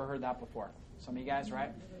 right? Who's ever heard that before? Some of you guys,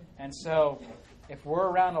 right? And so if we're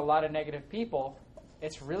around a lot of negative people,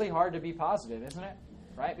 it's really hard to be positive, isn't it?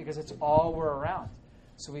 Right? Because it's all we're around.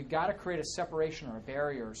 So we've got to create a separation or a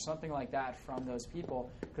barrier or something like that from those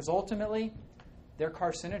people, because ultimately, they're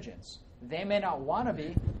carcinogens. They may not want to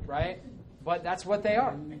be, right? But that's what they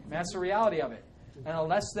are. And that's the reality of it. And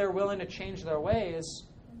unless they're willing to change their ways,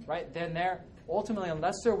 right, then ultimately,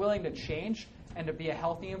 unless they're willing to change and to be a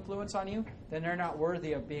healthy influence on you, then they're not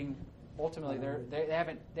worthy of being, ultimately, they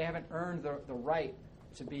haven't earned the right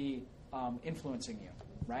to be influencing you,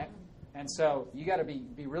 right? And so you got to be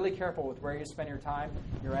really careful with where you spend your time,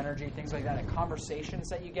 your energy, things like that, and conversations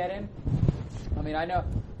that you get in. I mean, I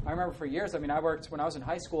remember for years, when I was in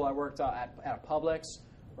high school, I worked at a Publix,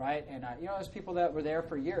 right? And, there's people that were there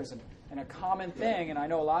for years. And a common thing, and I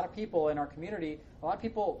know a lot of people in our community, a lot of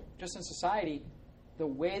people just in society, the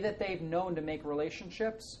way that they've known to make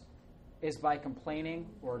relationships is by complaining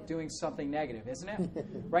or doing something negative, isn't it?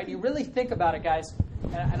 Right? You really think about it, guys.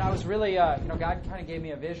 And I was really, God kind of gave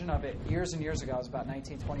me a vision of it years and years ago. I was about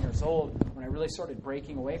 19, 20 years old when I really started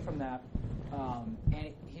breaking away from that.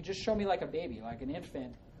 And he just showed me like a baby, like an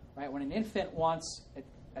infant, right? When an infant wants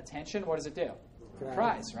attention, what does it do? It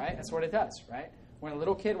cries, right? That's what it does, right? When a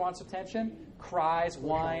little kid wants attention, cries,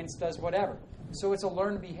 whines, does whatever. So it's a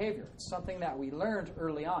learned behavior. It's something that we learned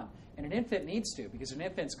early on. And an infant needs to, because an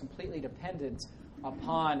infant's completely dependent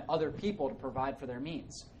upon other people to provide for their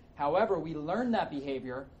needs. However, we learn that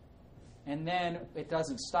behavior, and then it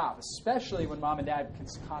doesn't stop, especially when mom and dad can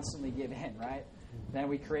constantly give in, right? Then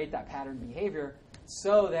we create that pattern behavior.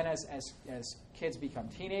 So then as kids become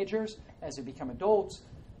teenagers, as they become adults,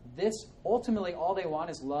 this ultimately all they want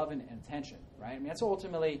is love and attention, right? I mean, that's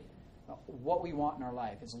ultimately what we want in our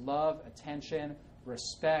life is love, attention,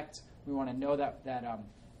 respect. We want to know that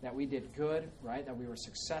we did good, right? That we were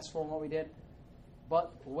successful in what we did.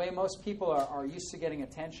 But the way most people are used to getting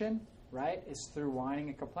attention, right, is through whining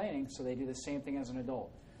and complaining, so they do the same thing as an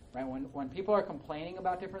adult, right? When people are complaining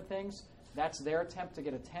about different things, that's their attempt to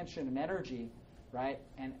get attention and energy, right?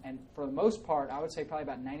 And for the most part, I would say probably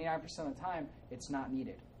about 99% of the time, it's not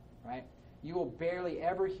needed, right? You will barely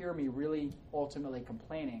ever hear me really ultimately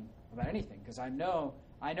complaining about anything, because I know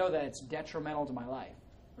that it's detrimental to my life,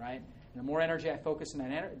 right? And the more energy I focus in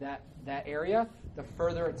that area, the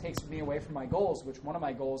further it takes me away from my goals, which one of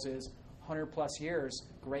my goals is 100 plus years,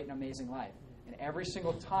 great and amazing life. And every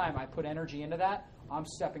single time I put energy into that, I'm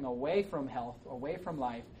stepping away from health, away from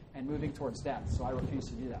life, and moving towards death. So I refuse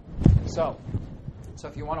to do that. So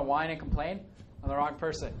if you want to whine and complain, I'm the wrong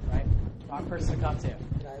person, right? Wrong person to come to.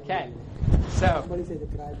 Okay. So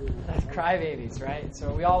crybabies, right?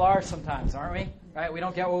 So we all are sometimes, aren't we? Right? We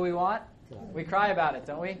don't get what we want. We cry about it,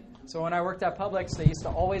 don't we? So when I worked at Publix, they used to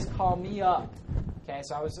always call me up. Okay,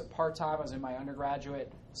 so I was part-time. I was in my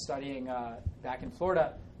undergraduate studying back in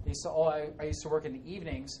Florida. I used to work in the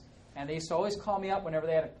evenings, And they used to always call me up whenever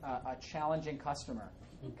they had a challenging customer,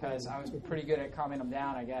 because I was pretty good at calming them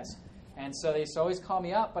down, I guess. And so they used to always call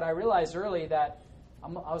me up, but I realized early that I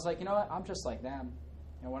was like, you know what, I'm just like them.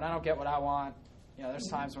 You know, when I don't get what I want, you know, there's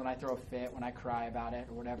times when I throw a fit, when I cry about it,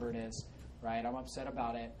 or whatever it is, right? I'm upset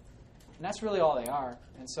about it. And that's really all they are.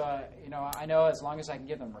 And so, you know, I know as long as I can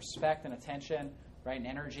give them respect and attention, right, and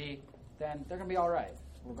energy, then they're going to be all right,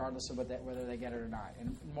 regardless of whether they get it or not.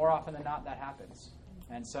 And more often than not, that happens.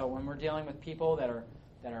 And so when we're dealing with people that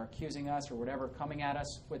are accusing us or whatever, coming at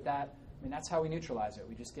us with that, I mean, that's how we neutralize it.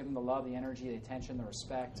 We just give them the love, the energy, the attention, the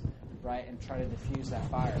respect, right, and try to diffuse that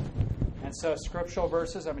fire. And so scriptural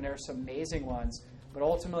verses, I mean, there are some amazing ones, but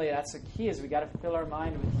ultimately that's the key, is we got to fill our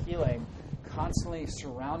mind with healing, constantly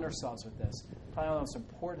surround ourselves with this. Probably one of the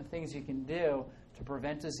most important things you can do to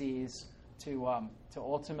prevent disease, to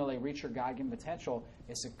ultimately reach your God-given potential,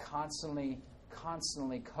 is to constantly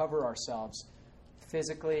cover ourselves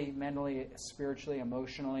physically, mentally, spiritually,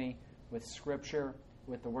 emotionally, with Scripture,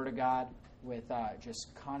 with the Word of God, with just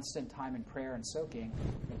constant time in prayer and soaking,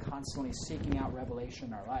 and constantly seeking out revelation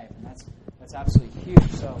in our life. And that's absolutely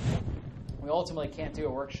huge. So we ultimately can't do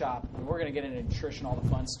a workshop. And we're going to get into nutrition, all the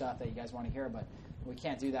fun stuff that you guys want to hear, but we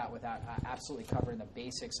can't do that without absolutely covering the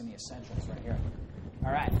basics and the essentials right here.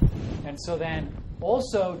 All right. And so then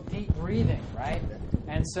also deep breathing, right?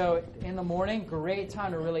 And so in the morning, great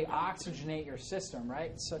time to really oxygenate your system,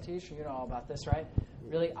 right? Satish, you know all about this, right?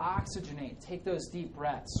 Really oxygenate. Take those deep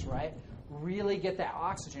breaths, right? Really get that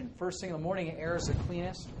oxygen. First thing in the morning, air is the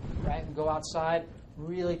cleanest, right? And go outside,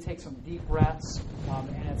 really take some deep breaths.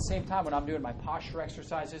 And at the same time, when I'm doing my posture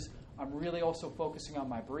exercises, I'm really also focusing on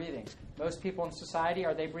my breathing. Most people in society,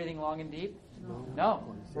 are they breathing long and deep? No.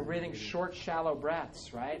 We're breathing short, shallow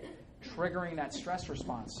breaths, right? Triggering that stress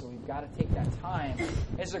response. So we've got to take that time.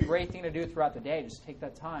 It's a great thing to do throughout the day. Just take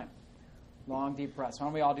that time. Long, deep breaths. Why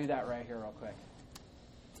don't we all do that right here real quick?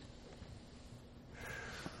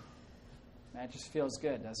 That just feels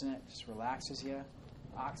good, doesn't it? Just relaxes you,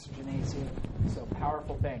 oxygenates you. So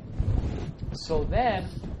powerful thing. So then,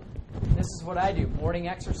 this is what I do, morning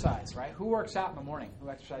exercise, right? Who works out in the morning? Who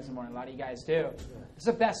exercises in the morning? A lot of you guys do. It's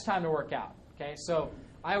the best time to work out, okay? So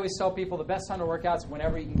I always tell people the best time to work out is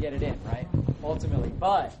whenever you can get it in, right? Ultimately.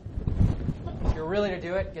 But if you're really to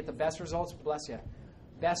do it, get the best results, bless you.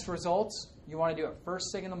 Best results, you want to do it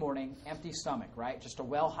first thing in the morning, empty stomach, right? Just a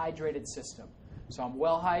well-hydrated system. So I'm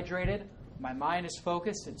well-hydrated. My mind is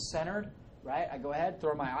focused. It's centered, right? I go ahead,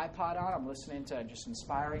 throw my iPod on. I'm listening to just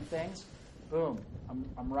inspiring things. Boom.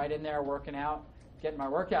 I'm right in there working out, getting my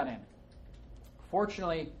workout in.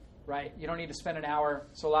 Fortunately, right, you don't need to spend an hour.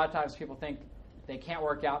 So a lot of times people think they can't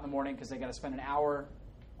work out in the morning because they got to spend an hour,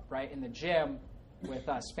 right, in the gym with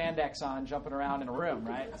spandex on, jumping around in a room,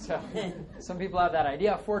 right? So some people have that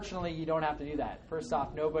idea. Fortunately, you don't have to do that. First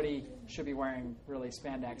off, nobody should be wearing really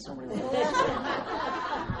spandex.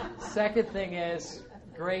 Second thing is,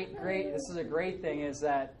 this is a great thing, is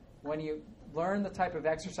that when you learn the type of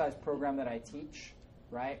exercise program that I teach,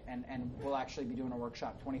 right, and we'll actually be doing a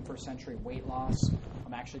workshop, 21st Century Weight Loss.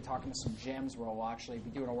 I'm actually talking to some gyms where we'll actually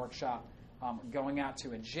be doing a workshop, going out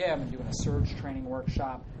to a gym and doing a surge training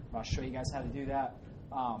workshop. I'll show you guys how to do that.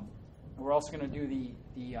 And we're also going to do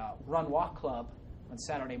the Run Walk Club on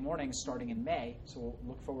Saturday mornings starting in May, so we'll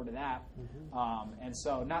look forward to that. And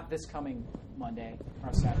so not this coming Monday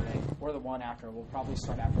or Saturday, or the one after. We'll probably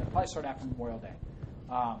start after Memorial Day.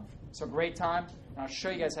 So great time. And I'll show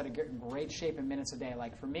you guys how to get in great shape in minutes a day.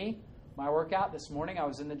 Like for me, my workout this morning, I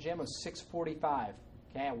was in the gym. It was 6:45.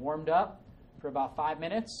 Okay, I warmed up for about 5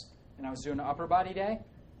 minutes, and I was doing an upper body day.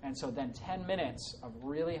 And so then 10 minutes of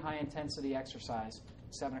really high-intensity exercise.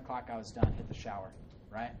 7 o'clock, I was done, hit the shower,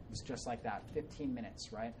 right? It was just like that, 15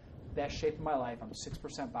 minutes, right? Best shape of my life. I'm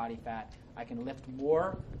 6% body fat. I can lift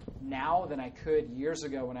more now than I could years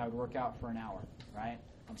ago when I would work out for an hour, right?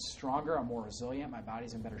 I'm stronger. I'm more resilient. My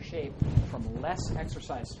body's in better shape from less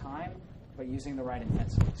exercise time, but using the right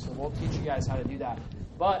intensity. So we'll teach you guys how to do that.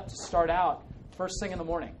 But to start out, first thing in the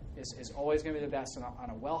morning is always going to be the best. On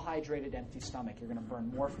a well-hydrated, empty stomach, you're going to burn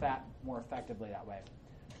more fat more effectively that way.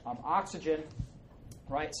 Oxygen,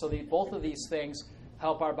 right? So both of these things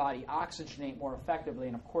help our body oxygenate more effectively.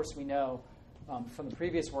 And of course, we know from the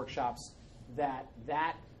previous workshops that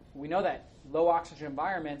we know that low oxygen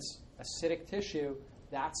environments, acidic tissue,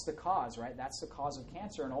 that's the cause, right? That's the cause of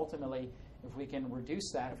cancer. And ultimately, if we can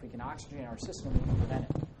reduce that, if we can oxygenate our system, we can prevent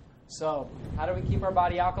it. So how do we keep our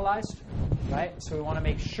body alkalized, right? So we want to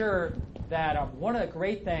make sure that one of the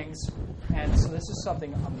great things, and so this is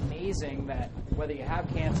something amazing that whether you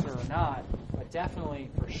have cancer or not, but definitely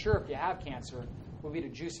for sure if you have cancer, would be to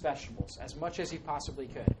juice vegetables as much as you possibly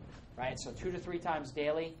could, right? So 2 to 3 times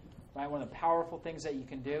daily, right? One of the powerful things that you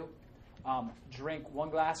can do. Drink 1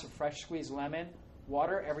 glass of fresh squeezed lemon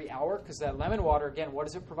water every hour, because that lemon water, again, what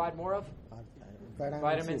does it provide more of?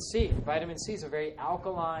 Vitamin C. Vitamin C is a very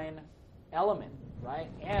alkaline element, right?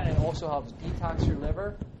 And it also helps detox your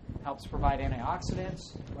liver, helps provide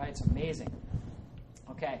antioxidants, right? It's amazing.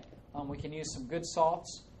 Okay, we can use some good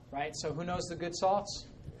salts, right? So who knows the good salts?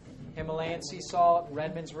 Himalayan sea salt,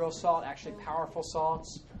 Redmond's real salt, actually powerful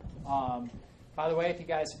salts. By the way, if you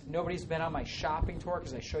guys, nobody's been on my shopping tour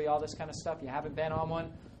because I show you all this kind of stuff. You haven't been on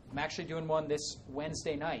one. I'm actually doing one this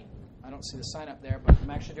Wednesday night. I don't see the sign up there, but I'm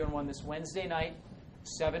actually doing one this Wednesday night,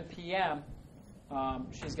 7 p.m.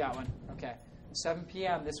 She's got one. Okay. 7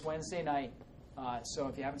 p.m. this Wednesday night. So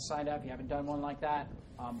if you haven't signed up, you haven't done one like that,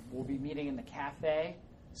 we'll be meeting in the cafe,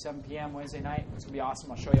 7 p.m. Wednesday night. It's going to be awesome.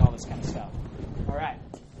 I'll show you all this kind of stuff. All right.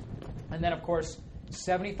 And then, of course,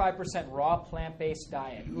 75% raw plant-based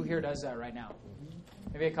diet. Who here does that right now?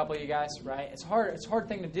 Maybe a couple of you guys, right? It's hard. It's a hard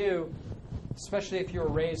thing to do, especially if you were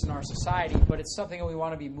raised in our society, but it's something that we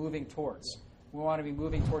want to be moving towards. We want to be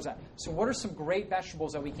moving towards that. So what are some great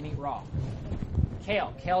vegetables that we can eat raw?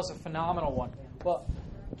 Kale. Kale is a phenomenal one. Well,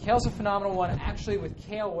 kale's a phenomenal one. Actually, with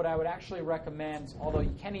kale, what I would actually recommend, although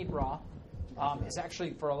you can eat raw, is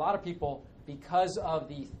actually for a lot of people, because of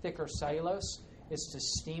the thicker cellulose, is to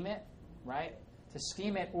steam it, right? To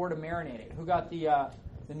steam it or to marinate it. Who got the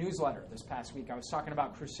newsletter this past week? I was talking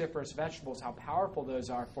about cruciferous vegetables, how powerful those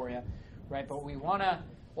are for you, right? But we want to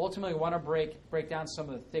ultimately break down some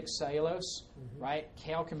of the thick cellulose, right?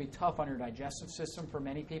 Kale can be tough on your digestive system for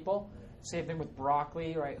many people. Same thing with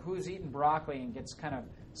broccoli, right? Who's eating broccoli and gets kind of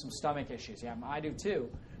some stomach issues? Yeah, I do too.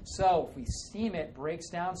 So if we steam it, breaks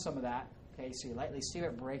down some of that. Okay, so you lightly steam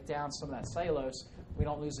it, break down some of that cellulose. We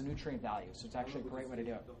don't lose the nutrient value. So it's actually a great way to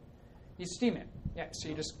do it. You steam it. Yeah, so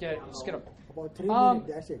you just get a... About 3 minutes,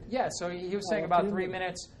 that's it. Yeah, so he was saying about 3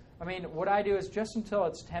 minutes. I mean, what I do is just until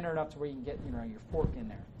it's tender enough to where you can get, your fork in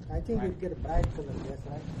there. I think you get a bright color, that's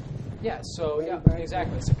right. Yeah, so, Very yeah, bright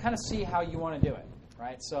exactly. color. So kind of see how you want to do it,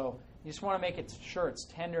 right? So you just want to make it sure it's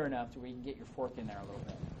tender enough to where you can get your fork in there a little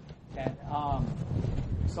bit. Okay,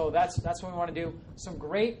 so that's what we want to do. Some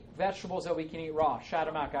great vegetables that we can eat raw. Shout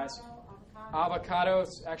them out, guys. Avocado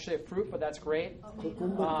is actually a fruit, but that's great.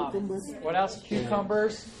 Cucumbers. What else?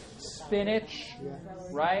 Cucumbers, spinach,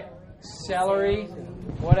 right? Celery.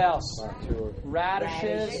 What else?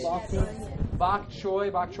 Radishes. Bok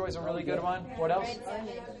choy. Bok choy is a really good one. What else?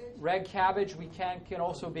 Red cabbage. We can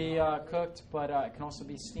also be cooked, but it can also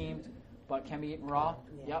be steamed, but can be eaten raw.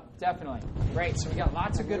 Yep, definitely. Great. So we got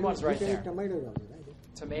lots of good ones right there. Tomatoes also,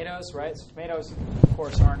 right? Tomatoes, right? So tomatoes, of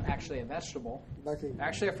course, aren't actually a vegetable.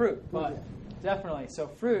 Actually a fruit, but definitely. So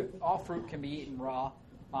fruit, all fruit can be eaten raw.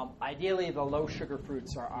 Ideally, the low-sugar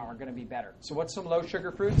fruits are going to be better. So what's some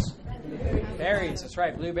low-sugar fruits? Berries, that's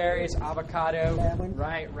right. Blueberries, avocado, Lemon.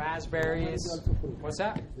 right? Raspberries. What's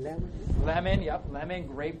that? Lemon. Lemon, yep. Lemon,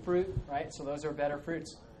 grapefruit, right? So those are better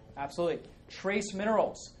fruits. Absolutely. Trace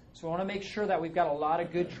minerals. So we want to make sure that we've got a lot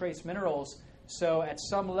of good trace minerals. So at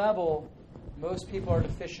some level, most people are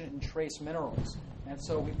deficient in trace minerals. And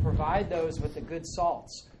so we provide those with the good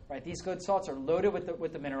salts, right? These good salts are loaded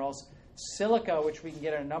with the minerals. Silica, which we can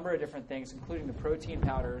get in a number of different things, including the protein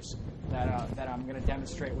powders that I'm going to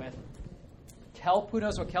demonstrate with. Kelp, who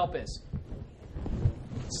knows what kelp is?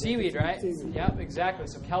 Seaweed, right? Seaweed. Yep, exactly.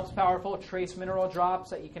 So kelp's powerful. Trace mineral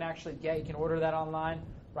drops that you can actually get. You can order that online,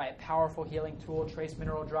 right? Powerful healing tool, trace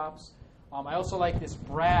mineral drops. I also like this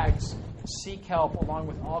Bragg's sea kelp along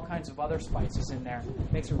with all kinds of other spices in there.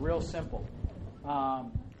 Makes it real simple.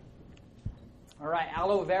 All right,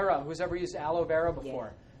 aloe vera. Who's ever used aloe vera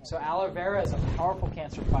before? So aloe vera is a powerful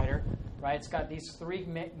cancer fighter, right? It's got these three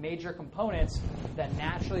major components that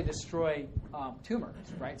naturally destroy tumors,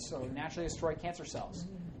 right? So naturally destroy cancer cells.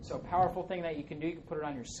 So a powerful thing that you can do, you can put it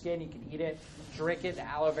on your skin, you can eat it, drink it, the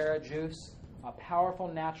aloe vera juice. A powerful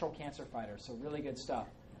natural cancer fighter, so really good stuff.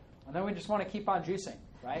 And then we just want to keep on juicing,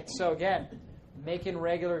 right? So again, making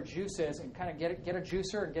regular juices and kind of get a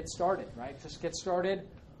juicer and get started, right? Just get started.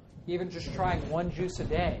 Even just trying one juice a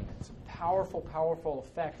day. It's a powerful, powerful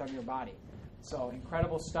effect on your body. So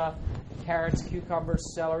incredible stuff. Carrots,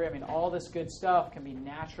 cucumbers, celery. I mean, all this good stuff can be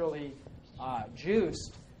naturally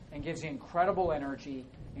juiced and gives you incredible energy,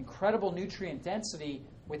 incredible nutrient density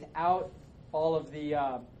without all of the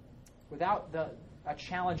a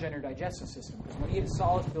challenge on your digestive system. Because when you eat a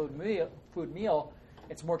solid food meal,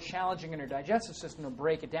 it's more challenging in your digestive system to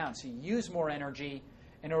break it down. So you use more energy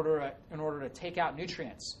in order to take out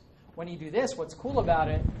nutrients. When you do this, what's cool about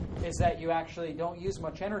it is that you actually don't use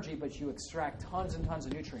much energy, but you extract tons and tons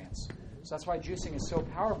of nutrients. So that's why juicing is so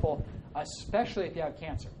powerful, especially if you have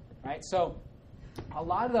cancer, right? So a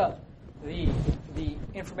lot of the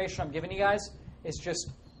information I'm giving you guys is just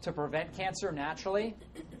to prevent cancer naturally,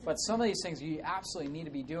 but some of these things you absolutely need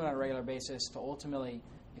to be doing on a regular basis to ultimately,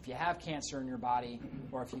 if you have cancer in your body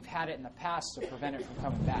or if you've had it in the past, to prevent it from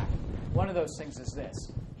coming back. One of those things is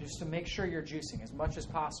this, just to make sure you're juicing as much as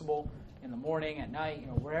possible in the morning, at night,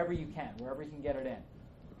 wherever you can get it in.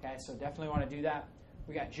 Okay, so definitely want to do that.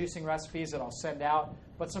 We got juicing recipes that I'll send out,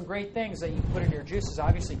 but some great things that you can put in your juices.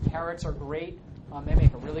 Obviously, carrots are great. They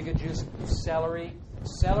make a really good juice. Celery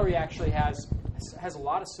actually has a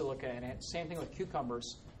lot of silica in it. Same thing with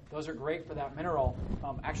cucumbers. Those are great for that mineral.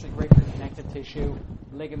 Actually great for connective tissue,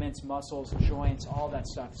 ligaments, muscles, joints, all that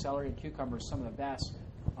stuff. Celery and cucumbers, some of the best.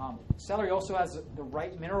 Celery also has the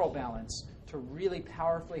right mineral balance to really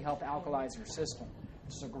powerfully help alkalize your system.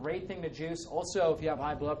 It's a great thing to juice. Also, if you have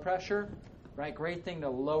high blood pressure, right, great thing to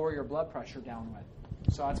lower your blood pressure down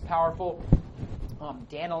with. So it's powerful.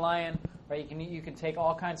 Dandelion, right? You can take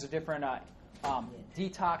all kinds of different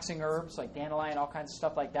detoxing herbs like dandelion, all kinds of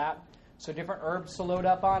stuff like that. So different herbs to load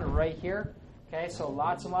up on right here. Okay, so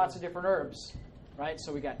lots and lots of different herbs, right?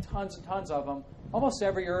 So we got tons and tons of them. Almost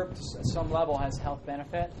every herb at some level has health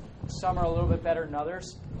benefit. Some are a little bit better than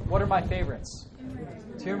others. What are my favorites?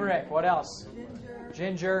 Turmeric. What else?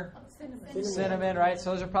 Ginger. Cinnamon, right?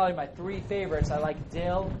 So those are probably my 3 favorites. I like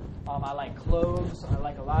dill. I like cloves. I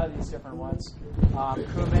like a lot of these different ones.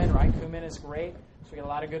 Cumin, right? Cumin is great. So we get a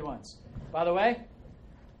lot of good ones. By the way,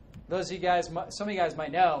 those of you guys, some of you guys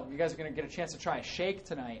might know, you guys are going to get a chance to try a shake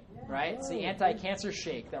tonight, right? It's the anti-cancer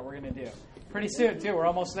shake that we're going to do. Pretty soon, too. We're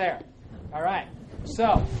almost there. All right.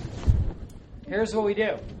 So here's what we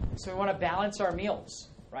do. So we want to balance our meals,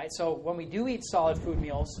 right? So when we do eat solid food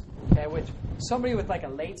meals, okay, which somebody with like a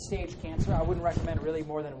late-stage cancer, I wouldn't recommend really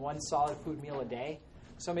more than 1 solid food meal a day.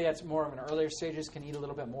 Somebody that's more of an earlier stages can eat a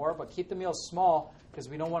little bit more, but keep the meals small because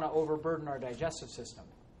we don't want to overburden our digestive system,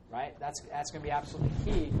 right? That's going to be absolutely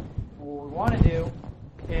key. What we want to do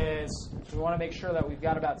is we want to make sure that we've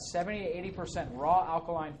got about 70 to 80% raw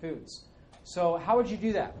alkaline foods. So how would you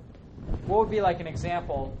do that? What would be like an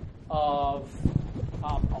example of a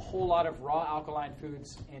whole lot of raw alkaline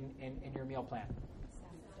foods in your meal plan?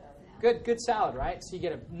 Good salad, right? So you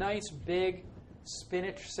get a nice big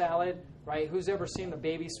spinach salad, right? Who's ever seen the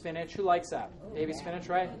baby spinach? Who likes that? Baby spinach,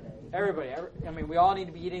 right? Everybody. We all need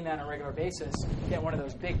to be eating that on a regular basis. Get one of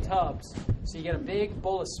those big tubs. So you get a big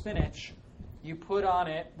bowl of spinach. You put on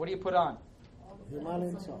it, what do you put on?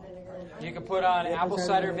 Himalayan salt. You can put on apple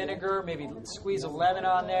cider vinegar, maybe squeeze a lemon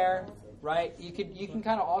on there, right? You can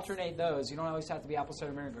kind of alternate those. You don't always have to be apple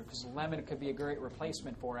cider vinegar because lemon could be a great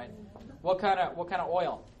replacement for it. What kind of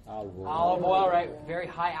oil? Olive oil, right? Very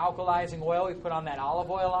high alkalizing oil. We put on that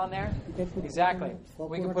olive oil on there. Exactly.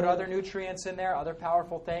 We can put other nutrients in there, other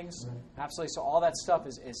powerful things. Absolutely. So all that stuff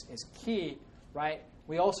is key, right?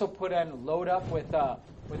 We also load up with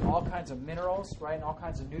all kinds of minerals, right, and all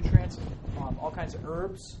kinds of nutrients, all kinds of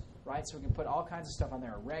herbs, right? So we can put all kinds of stuff on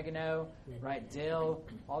there: oregano, right, dill,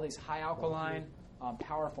 all these high alkaline,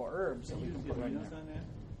 powerful herbs that we can put right in there.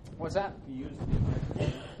 What's that?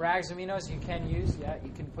 Bragg's aminos you can use. Yeah,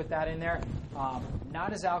 you can put that in there.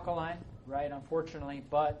 Not as alkaline, right, unfortunately,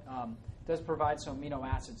 but does provide some amino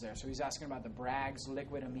acids there. So he's asking about the Bragg's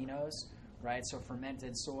liquid aminos, right? So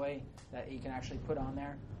fermented soy that you can actually put on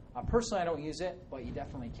there. Personally, I don't use it, but you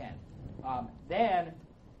definitely can. Then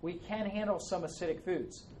we can handle some acidic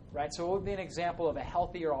foods, right? So what would be an example of a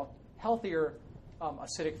healthier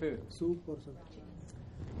acidic food? Soup or something.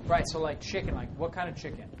 Right, so like chicken, like what kind of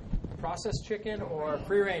chicken? Processed chicken or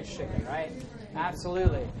free-range chicken, right?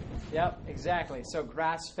 Absolutely. Yep, exactly. So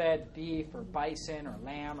grass-fed beef or bison or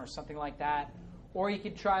lamb or something like that. Or you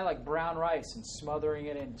could try like brown rice and smothering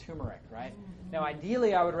it in turmeric, right? Now,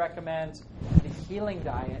 ideally, I would recommend the healing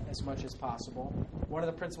diet as much as possible. One of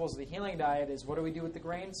the principles of the healing diet is what do we do with the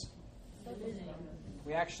grains?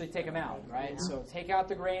 We actually take them out, right? So take out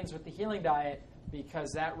the grains with the healing diet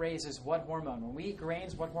because that raises what hormone? When we eat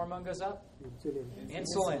grains, what hormone goes up?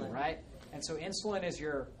 Insulin, right? And so insulin is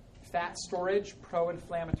your fat storage,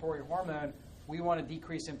 pro-inflammatory hormone. We want to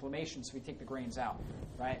decrease inflammation, so we take the grains out,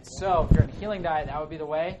 right? So if you're in a healing diet, that would be the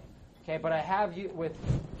way. Okay, but I have with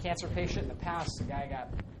cancer patient in the past, the guy got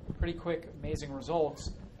pretty quick, amazing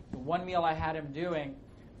results. The one meal I had him doing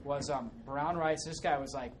was brown rice. This guy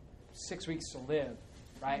was like 6 weeks to live,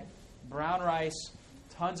 right? Brown rice,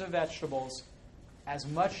 tons of vegetables, as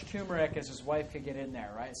much turmeric as his wife could get in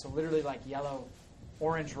there, right? So literally like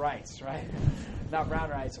orange rice, right? Not brown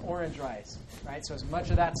rice, orange rice, right? So as much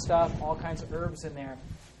of that stuff, all kinds of herbs in there.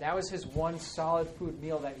 That was his one solid food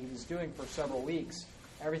meal that he was doing for several weeks.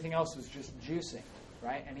 Everything else was just juicing,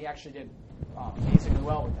 right? And he actually did amazingly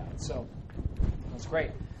well with that. So That's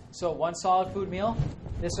great. So one solid food meal,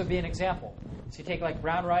 this would be an example. So you take like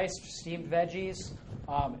brown rice, steamed veggies,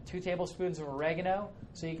 2 tablespoons of oregano.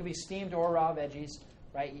 So you could be steamed or raw veggies,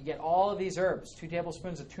 right? You get all of these herbs, 2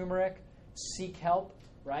 tablespoons of turmeric, sea kelp,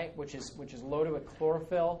 right, which is loaded with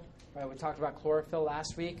chlorophyll. Right, we talked about chlorophyll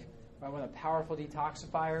last week. Right, one of the powerful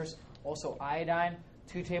detoxifiers. Also iodine,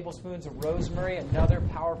 2 tablespoons of rosemary, another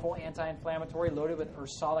powerful anti-inflammatory loaded with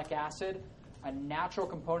ursolic acid, a natural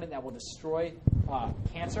component that will destroy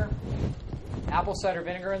cancer. Apple cider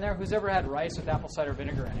vinegar in there. Who's ever had rice with apple cider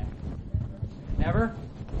vinegar in it? Never?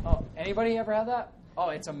 Oh, anybody ever had that? Oh,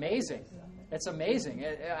 it's amazing. It's amazing.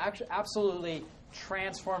 It actually absolutely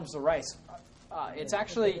transforms the rice. It's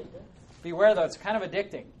actually, beware though, it's kind of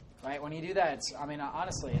addicting, right? When you do that,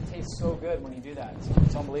 honestly, it tastes so good when you do that.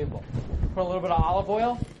 It's unbelievable. Put a little bit of olive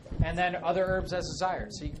oil, and then other herbs as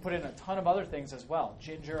desired. So you can put in a ton of other things as well.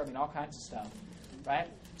 Ginger, all kinds of stuff, right?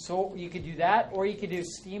 So you could do that, or you could do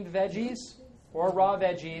steamed veggies or raw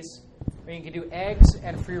veggies, or you could do eggs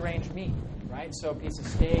and free-range meat, right? So a piece of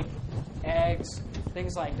steak, eggs,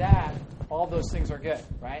 things like that. All of those things are good,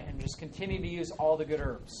 right? And just continue to use all the good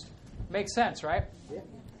herbs. Makes sense, right? Yeah.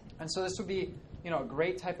 And so this would be, a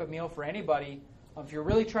great type of meal for anybody. If you're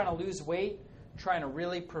really trying to lose weight, trying to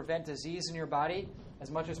really prevent disease in your body, as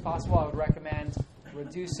much as possible, I would recommend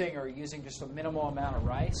reducing or using just a minimal amount of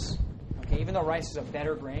rice. Okay, even though rice is a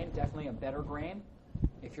better grain, definitely a better grain.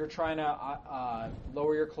 If you're trying to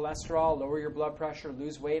lower your cholesterol, lower your blood pressure,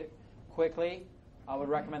 lose weight quickly, I would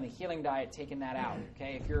recommend the healing diet, taking that out.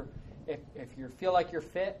 Okay, if you feel like you're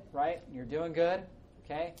fit, right, and you're doing good,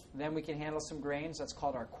 okay, then we can handle some grains. That's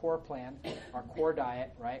called our core plan, our core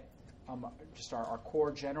diet, right? Just our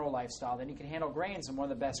core general lifestyle. Then you can handle grains, and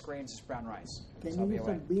one of the best grains is brown rice. Can So you use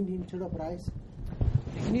some beans instead of rice?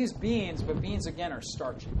 you can use beans, but beans, again, are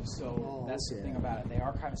starchy. So that's the okay. thing about it. They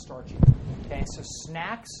are kind of starchy. Okay, so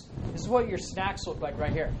snacks. This is what your snacks look like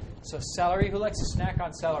right here. So celery. Who likes to snack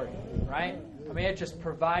on celery, right? It just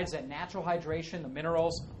provides that natural hydration, the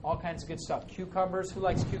minerals, all kinds of good stuff. Cucumbers. Who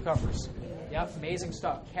likes cucumbers? Yep, amazing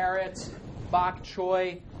stuff. Carrots, bok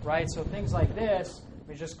choy, right? So things like this.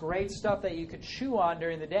 It's just great stuff that you could chew on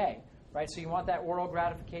during the day, right? So you want that oral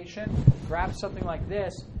gratification, grab something like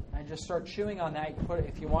this and just start chewing on that. You can put it,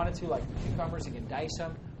 if you wanted to, like cucumbers, you can dice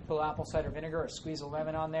them, put a little apple cider vinegar or squeeze a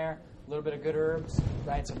lemon on there, a little bit of good herbs,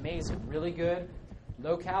 right? It's amazing, really good.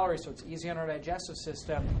 Low calories, so it's easy on our digestive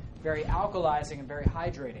system, very alkalizing and very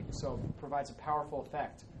hydrating, so it provides a powerful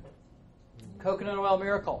effect. Coconut oil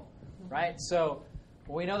miracle, right? So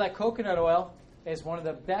we know that coconut oil is one of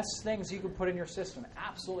the best things you can put in your system.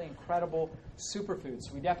 Absolutely incredible superfood.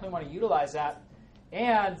 So we definitely want to utilize that.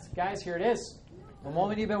 And guys, here it is. The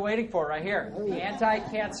moment you've been waiting for right here. The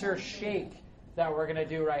anti-cancer shake that we're going to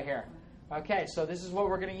do right here. Okay, so this is what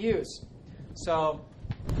we're going to use. So,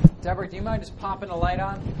 Deborah, do you mind just popping the light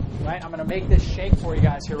on? Right, I'm going to make this shake for you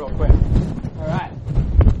guys here real quick. All right.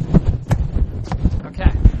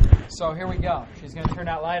 Okay, so here we go. She's going to turn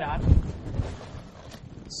that light on.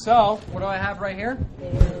 So, what do I have right here?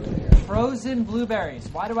 Frozen blueberries.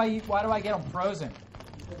 Why do I get them frozen?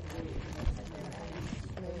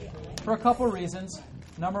 For a couple of reasons.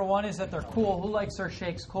 Number one is that they're cool. Who likes their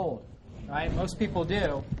shakes cold? Right? Most people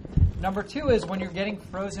do. Number two is when you're getting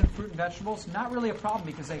frozen fruit and vegetables, not really a problem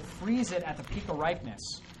because they freeze it at the peak of ripeness.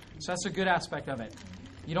 So that's a good aspect of it.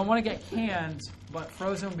 You don't want to get canned, but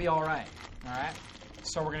frozen will be all right. All right?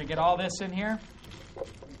 So we're going to get all this in here.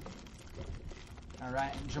 All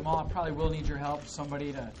right, and Jamal, I probably will need your help,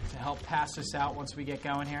 somebody to help pass this out once we get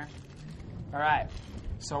going here. All right,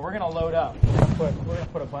 so we're going to load up. We're going to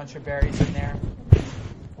put a bunch of berries in there.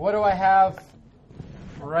 What do I have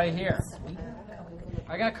right here?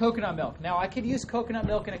 I got coconut milk. Now, I could use coconut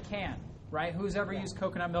milk in a can, right? Who's ever used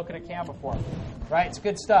coconut milk in a can before? Right, it's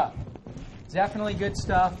good stuff. Definitely good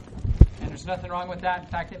stuff, and there's nothing wrong with that. In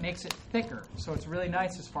fact, it makes it thicker, so it's really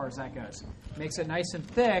nice as far as that goes. Makes it nice and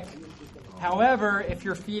thick. However, if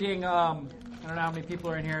you're feeding, I don't know how many people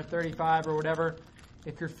are in here, 35 or whatever,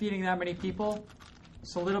 if you're feeding that many people,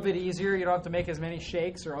 it's a little bit easier. You don't have to make as many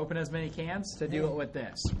shakes or open as many cans to do it with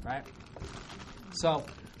this, right? So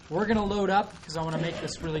we're going to load up because I want to make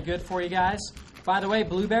this really good for you guys. By the way,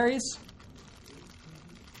 blueberries,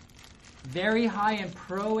 very high in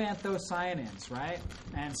proanthocyanins, right?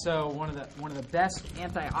 And so one of the best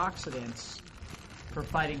antioxidants for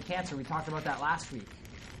fighting cancer. We talked about that last week.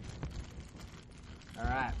 All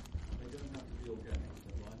right.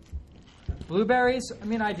 Blueberries,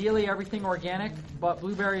 ideally everything organic, but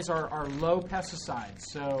blueberries are low pesticides.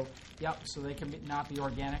 So, so they can not be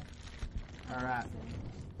organic. All right.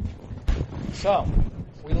 So,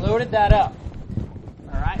 we loaded that up.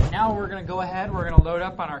 All right, now we're going to go ahead. We're going to load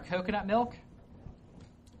up on our coconut milk.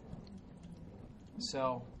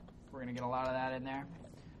 So we're going to get a lot of that in there.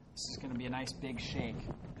 This is going to be a nice big shake.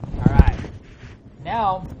 All right.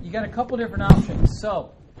 Now, you got a couple different options.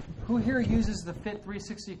 So, who here uses the Fit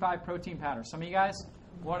 365 protein powder? Some of you guys?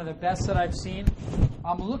 One of the best that I've seen.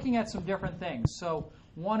 I'm looking at some different things. So,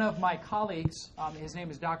 one of my colleagues, his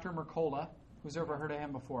name is Dr. Mercola. Who's ever heard of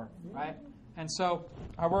him before, right? And so,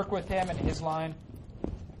 I work with him and his line.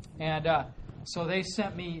 And so they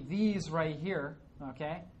sent me these right here,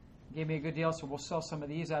 okay? Gave me a good deal, so we'll sell some of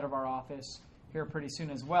these out of our office here pretty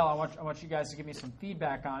soon as well. I want you guys to give me some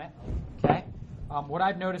feedback on it, okay? What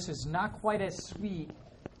I've noticed is not quite as sweet,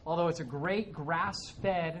 although it's a great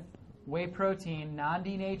grass-fed whey protein,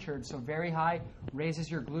 non-denatured, so very high,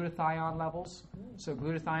 raises your glutathione levels. So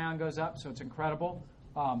glutathione goes up, so it's incredible.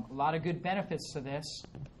 A lot of good benefits to this,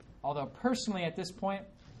 although personally at this point,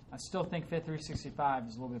 I still think Fit 365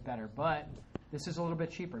 is a little bit better, but this is a little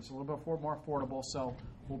bit cheaper. It's a little bit more affordable, so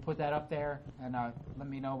we'll put that up there and let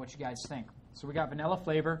me know what you guys think. So we got vanilla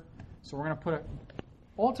flavor, so we're going to put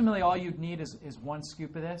ultimately all you'd need is one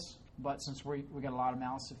scoop of this, but since we got a lot of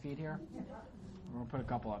mouths to feed here, we're going to put a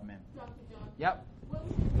couple of them in. Yep.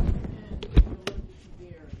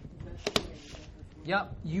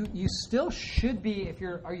 Yep. You still should be,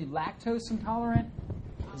 are you lactose intolerant?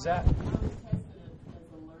 Is that?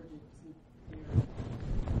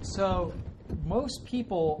 So most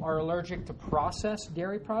people are allergic to processed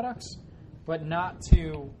dairy products, but not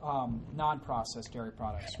to non-processed dairy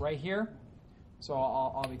products. Right here, so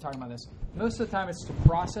I'll be talking about this. Most of the time it's to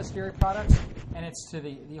processed dairy products, and it's to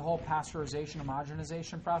the whole pasteurization,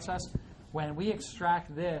 homogenization process. When we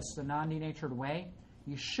extract this, the non-denatured whey,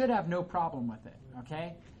 you should have no problem with it,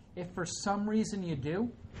 okay? If for some reason you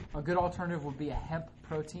do, a good alternative would be a hemp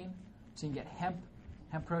protein. So you can get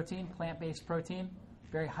hemp protein, plant-based protein,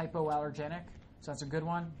 very hypoallergenic. So that's a good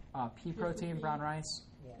one. Pea protein, brown rice.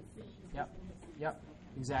 Yep,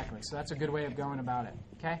 exactly. So that's a good way of going about it,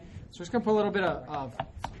 okay? So we're just going to put a little bit of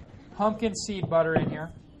pumpkin seed butter in here.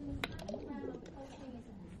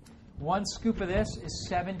 1 scoop of this is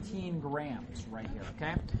 17 grams right here,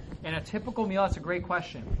 okay? And a typical meal, that's a great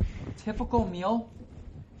question. Typical meal,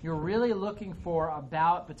 you're really looking for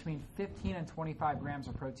about between 15 and 25 grams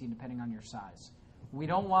of protein depending on your size. We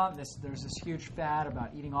don't want this. There's this huge fad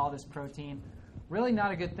about eating all this protein. Really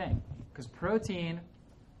not a good thing, because protein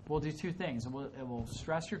will do 2 things. It will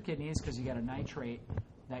stress your kidneys because you got a nitrate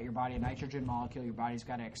that your body, a nitrogen molecule, your body's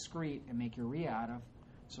got to excrete and make urea out of.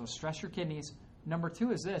 So stress your kidneys. Number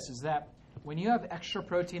 2 is this, is that when you have extra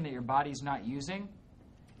protein that your body's not using,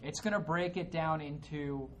 it's going to break it down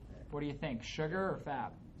into, what do you think, sugar or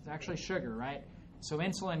fat? It's actually sugar, right? So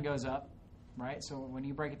insulin goes up, right? So when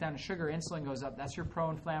you break it down to sugar, insulin goes up. That's your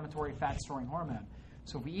pro-inflammatory fat-storing hormone.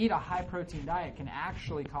 So if we eat a high-protein diet, it can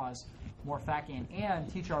actually cause more fat gain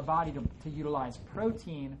and teach our body to utilize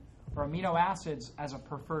protein or amino acids as a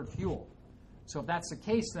preferred fuel. So if that's the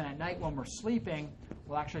case, then at night when we're sleeping,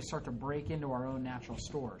 we'll actually start to break into our own natural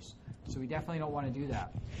stores. So we definitely don't want to do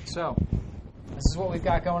that. So this is what we've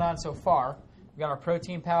got going on so far. We've got our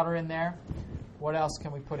protein powder in there. What else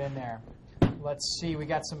can we put in there? Let's see. We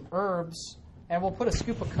got some herbs, and we'll put a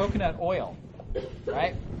scoop of coconut oil,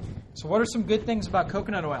 right? So what are some good things about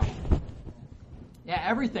coconut oil? Yeah,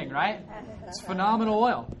 everything, right? It's phenomenal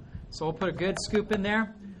oil. So we'll put a good scoop in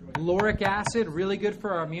there. Lauric acid, really good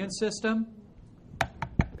for our immune system.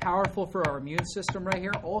 Powerful for our immune system right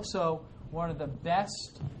here. Also, one of the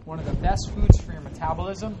best foods for your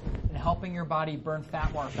metabolism and helping your body burn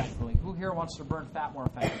fat more effectively. Who here wants to burn fat more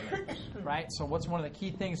effectively? Right? So what's one of the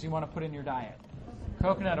key things you want to put in your diet?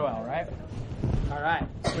 Coconut oil, right? All right.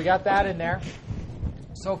 So we got that in there.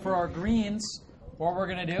 So for our greens, what we're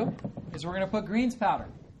going to do is we're going to put greens powder.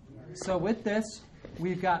 So with this,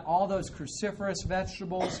 we've got all those cruciferous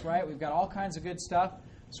vegetables, right? We've got all kinds of good stuff.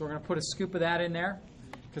 So we're going to put a scoop of that in there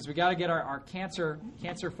because we got to get our cancer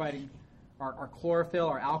fighting, our chlorophyll,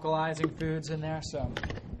 our alkalizing foods in there. So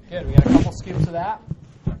good. We got a couple scoops of that.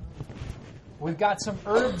 We've got some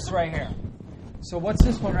herbs right here. So what's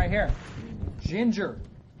this one right here? Ginger.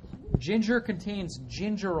 Ginger contains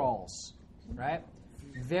gingerols, right?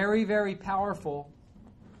 Very, very powerful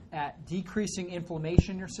at decreasing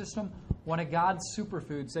inflammation in your system. One of God's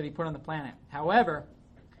superfoods that he put on the planet. However,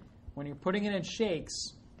 when you're putting it in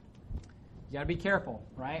shakes, you got to be careful,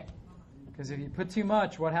 right? Because if you put too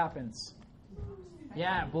much, what happens?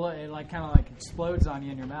 Yeah, it kind of explodes on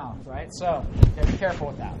you in your mouth, right? So, you got to be careful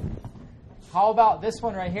with that. How about this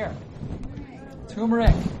one right here?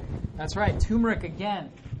 Turmeric. That's right. Turmeric,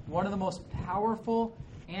 again, one of the most powerful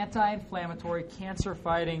anti-inflammatory,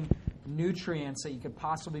 cancer-fighting nutrients that you could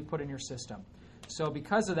possibly put in your system. So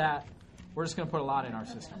because of that, we're just going to put a lot in our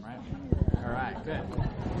system, right? All right, good.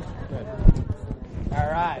 Good. All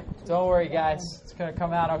right, don't worry, guys. It's going to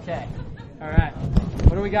come out okay. All right,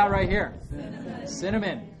 what do we got right here?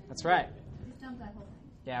 Cinnamon. That's right.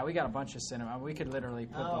 Yeah, we got a bunch of cinnamon. We could literally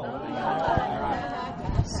put the whole thing on. All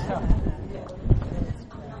right. So,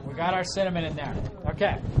 we got our cinnamon in there.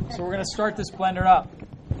 Okay, so we're going to start this blender up.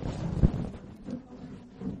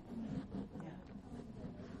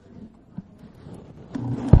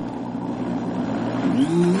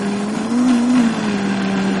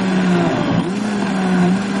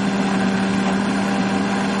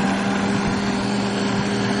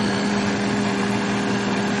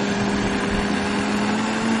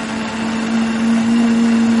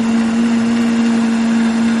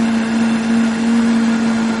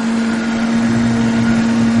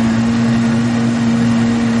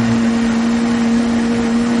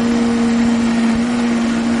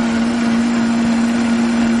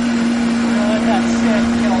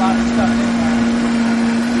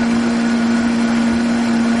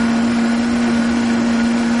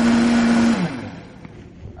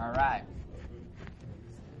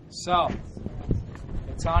 So,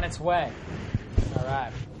 it's on its way. All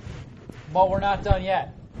right. But we're not done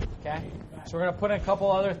yet. Okay? So we're going to put in a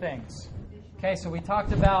couple other things. Okay, so we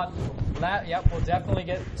talked about, we'll definitely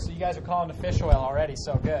get, so you guys are calling it fish oil already,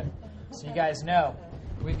 so good. So you guys know.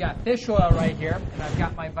 We've got fish oil right here, and I've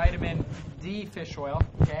got my vitamin D fish oil.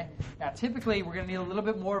 Okay? Now, typically, we're going to need a little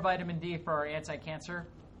bit more vitamin D for our anti-cancer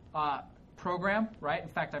program, right? In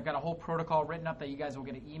fact, I've got a whole protocol written up that you guys will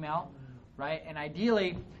get an email, right? And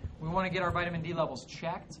ideally, we want to get our vitamin D levels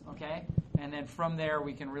checked, okay? And then from there,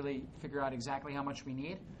 we can really figure out exactly how much we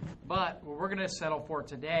need. But what we're going to settle for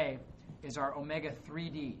today is our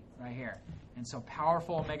omega-3D right here. And so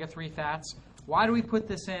powerful omega-3 fats. Why do we put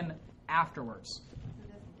this in afterwards?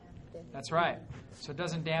 That's right. So it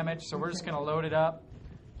doesn't damage. So we're just going to load it up,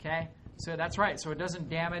 okay? So that's right. So it doesn't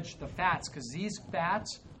damage the fats because these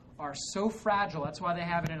fats are so fragile. That's why they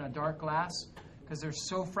have it in a dark glass, because they're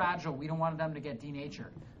so fragile. We don't want them to get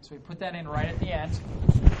denatured. So we put that in right at the end.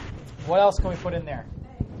 What else can we put in there?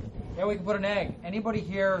 Yeah, we can put an egg. Anybody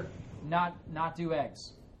here not do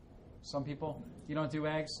eggs? Some people, you don't do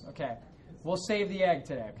eggs? Okay. We'll save the egg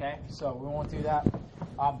today, okay? So we won't do that.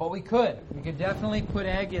 But we could. We could definitely put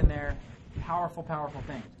egg in there. Powerful, powerful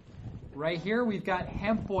thing. Right here, we've got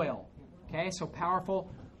hemp oil. Okay, so powerful,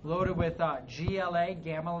 loaded with GLA,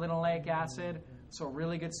 gamma-linolenic acid. So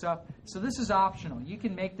really good stuff. So this is optional. You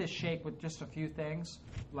can make this shake with just a few things,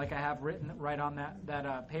 like I have written right on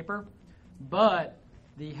that paper. But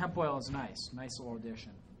the hemp oil is nice little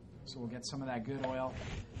addition. So we'll get some of that good oil.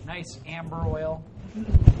 Nice amber oil.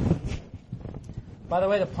 By the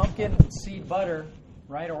way, the pumpkin seed butter,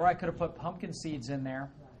 right? Or I could have put pumpkin seeds in there.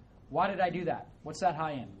 Why did I do that? What's that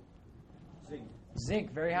high in? Zinc.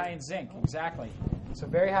 Zinc, very high in zinc, exactly. So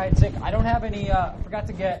very high in zinc. I don't have any, I forgot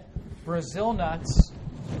to get Brazil nuts,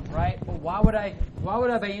 right? But why would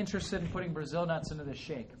I be interested in putting Brazil nuts into this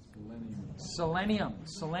shake? Selenium.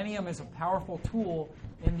 Selenium is a powerful tool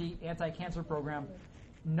in the anti-cancer program.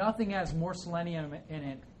 Nothing has more selenium in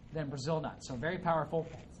it than Brazil nuts. So very powerful.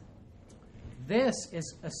 This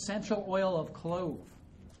is essential oil of clove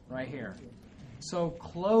right here. So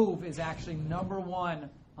clove is actually number one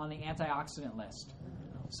on the antioxidant list.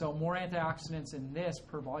 So more antioxidants in this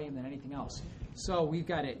per volume than anything else. So we've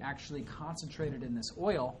got it actually concentrated in this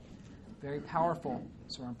oil. Very powerful.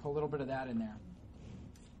 So we're going to put a little bit of that in there.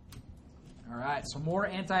 All right, so more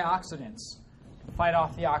antioxidants to fight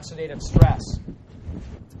off the oxidative stress.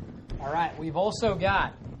 All right, we've also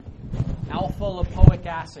got alpha-lipoic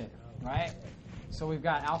acid, right? So we've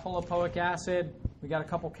got alpha-lipoic acid. We got a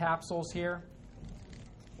couple capsules here.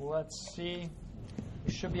 Let's see.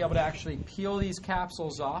 We should be able to actually peel these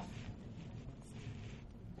capsules off.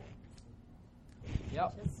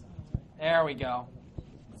 Yep. There we go.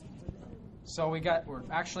 So we're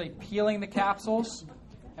actually peeling the capsules,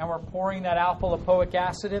 and we're pouring that alpha-lipoic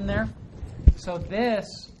acid in there. So this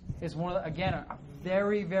is again, a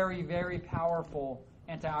very, very, very powerful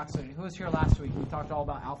antioxidant. Who was here last week? We talked all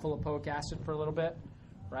about alpha-lipoic acid for a little bit,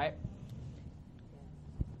 right?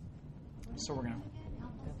 So we're going to...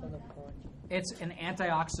 It's an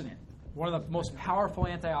antioxidant, one of the most powerful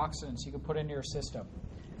antioxidants you can put into your system.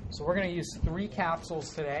 So we're going to use 3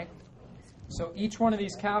 capsules today. So each one of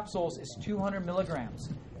these capsules is 200 milligrams.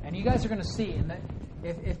 And you guys are going to see,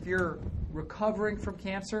 if you're recovering from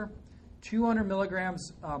cancer, 200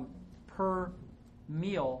 milligrams per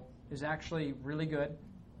meal is actually really good.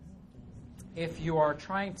 If you are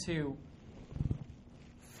trying to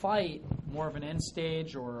fight more of an end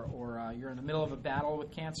stage or you're in the middle of a battle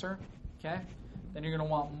with cancer, okay, then you're going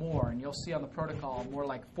to want more. And you'll see on the protocol more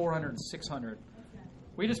like 400 and 600.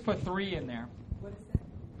 We just put 3 in there. What is that?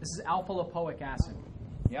 This is alpha lipoic acid.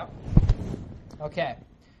 Yep. Okay,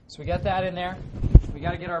 so we got that in there. We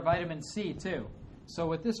got to get our vitamin C too. So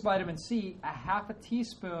with this vitamin C, a half a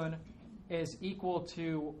teaspoon is equal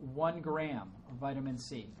to 1 gram of vitamin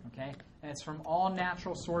C, okay? And it's from all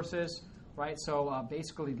natural sources, right? So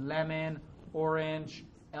basically lemon, orange,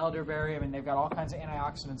 elderberry. I mean, they've got all kinds of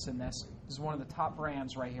antioxidants in this. This is one of the top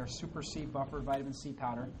brands right here, Super C Buffered Vitamin C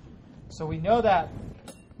Powder. So we know that,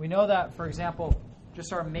 for example,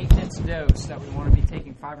 just our maintenance dose that we want to be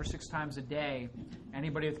taking 5 or 6 times a day,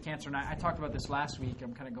 anybody with cancer, and I talked about this last week,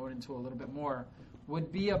 I'm kind of going into a little bit more,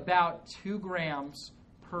 would be about 2 grams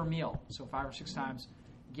per meal, so 5 or 6 times,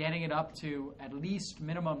 getting it up to at least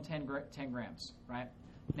minimum 10 grams, right?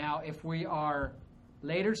 Now, if we are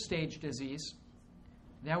later stage disease,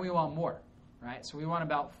 then we want more, right? So we want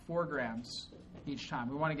about 4 grams each time.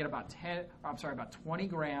 We want to get about 20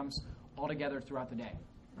 grams altogether throughout the day,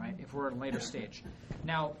 right? If we're in later stage.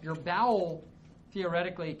 Now, your bowel,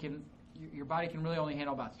 theoretically, your body can really only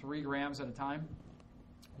handle about 3 grams at a time.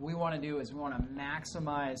 What we want to do is we want to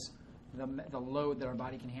maximize the load that our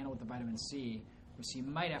body can handle with the vitamin C. So you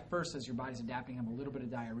might at first, as your body's adapting, have a little bit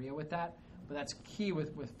of diarrhea with that, but that's key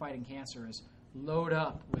with fighting cancer is load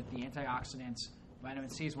up with the antioxidants. Vitamin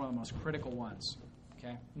C is one of the most critical ones.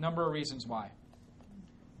 Okay, number of reasons why.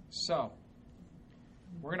 So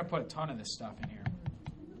we're going to put a ton of this stuff in here.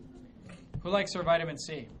 Who likes their vitamin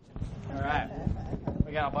C? All right,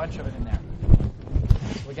 we got a bunch of it in there.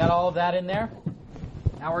 We got all of that in there.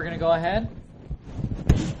 Now we're going to go ahead.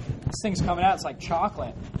 This thing's coming out. It's like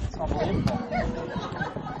chocolate. It's unbelievable.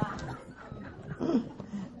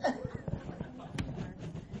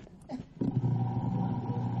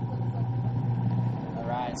 All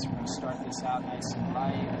right, so we're going to start this out nice and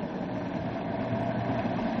light.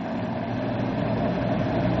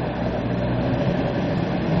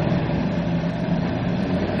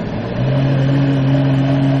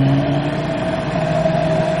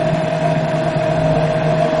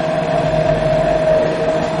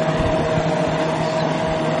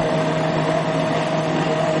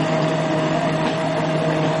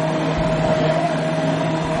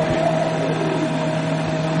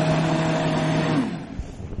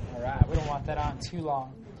 Too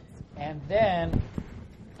long. And then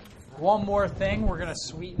one more thing, we're going to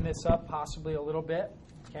sweeten this up possibly a little bit.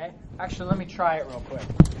 Okay? Actually, let me try it real quick.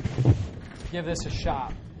 Give this a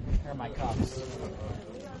shot. Here are my cups.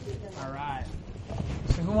 All right.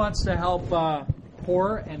 So who wants to help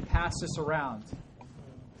pour and pass this around?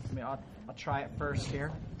 I'll try it first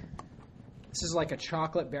here. This is like a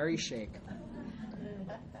chocolate berry shake.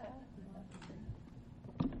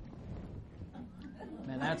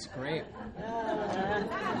 Man, that's great.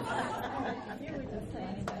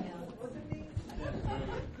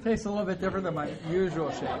 Tastes a little bit different than my usual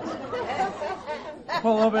shakes.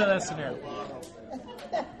 Put a little bit of this in here.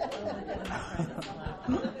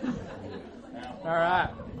 All right.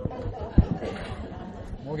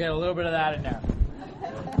 We'll get a little bit of that in there.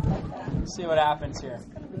 See what happens here.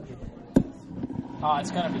 Oh,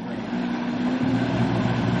 it's going to be great.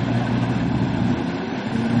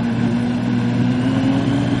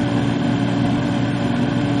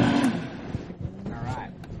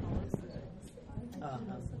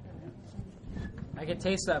 I can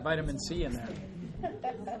taste that vitamin C in there.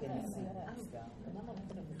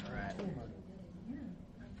 All right.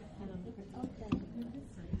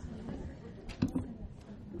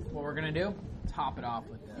 What we're going to do, top it off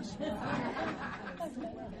with this.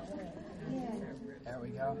 There we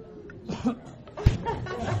go.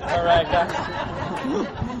 All right, guys.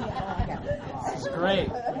 This is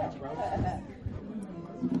great.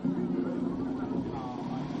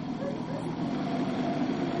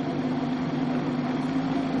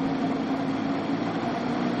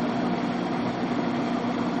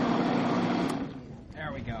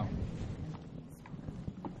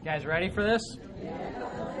 You guys ready for this?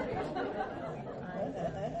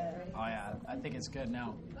 Oh yeah, I think it's good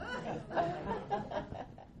now.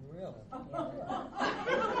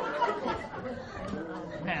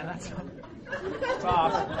 Man, that's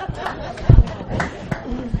awesome.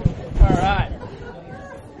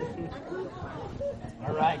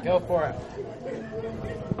 All right, go for it.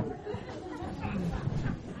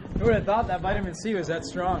 Who would have thought that vitamin C was that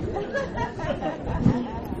strong?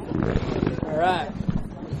 All right.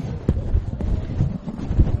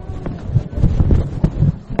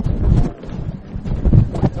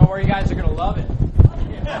 Don't worry, you guys are going to love it.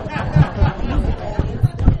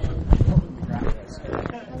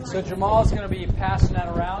 It's So Jamal is going to be passing that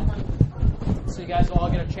around, so you guys will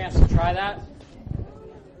all get a chance to try that.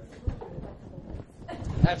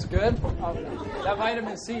 That's good. That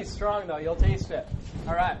vitamin C is strong, though. You'll taste it.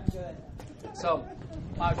 All right. So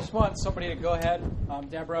I just want somebody to go ahead,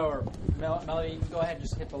 Deborah or Melody, go ahead and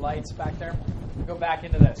just hit the lights back there. Go back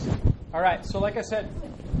into this. All right. So like I said,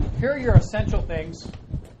 here are your essential things.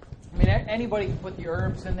 I mean, anybody can put the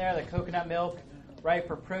herbs in there, the coconut milk, right?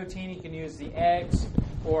 For protein, you can use the eggs,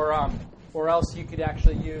 or else you could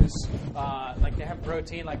actually use like the hemp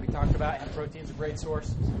protein, like we talked about. Hemp protein is a great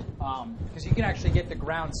source because you can actually get the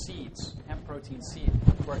ground seeds, hemp protein seed,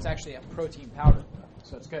 where it's actually a protein powder.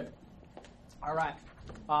 So it's good. All right.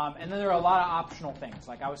 And then there are a lot of optional things.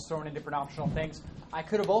 Like I was throwing in different optional things. I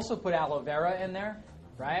could have also put aloe vera in there,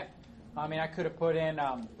 right? I mean, I could have put in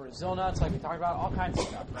Brazil nuts, like we talked about, all kinds of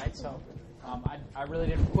stuff, right? So I really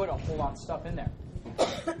didn't put a whole lot of stuff in there.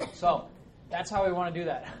 So that's how we want to do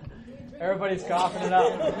that. Everybody's coughing it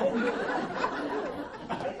up.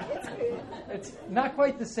 It's not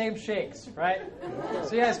quite the same shakes, right?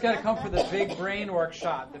 So you guys got to come for the big brain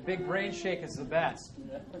workshop. The big brain shake is the best,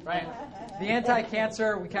 right? The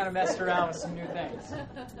anti-cancer, we kind of messed around with some new things.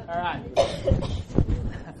 All right.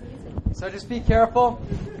 So just be careful.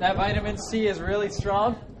 That vitamin C is really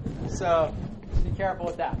strong, so just be careful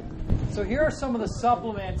with that. So here are some of the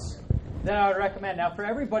supplements that I would recommend. Now, for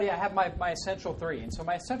everybody, I have my essential 3. And so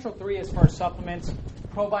my essential 3 is for supplements,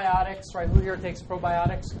 probiotics, right? Who here takes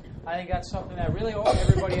probiotics? I think that's something that really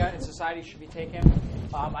everybody in society should be taking.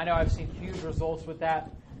 I know I've seen huge results with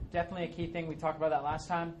that. Definitely a key thing. We talked about that last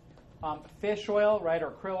time. Fish oil, right,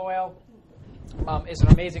 or krill oil is an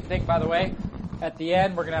amazing thing, by the way. At the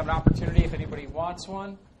end, we're going to have an opportunity, if anybody wants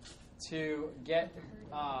one, to get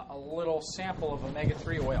a little sample of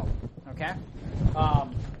omega-3 oil, okay?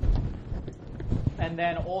 And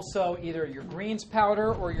then also either your greens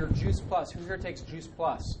powder or your Juice Plus. Who here takes Juice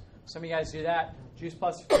Plus? Some of you guys do that. Juice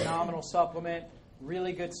Plus, phenomenal supplement,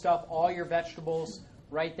 really good stuff. All your vegetables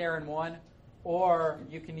right there in one. Or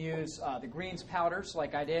you can use the greens powders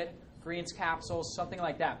like I did, greens capsules, something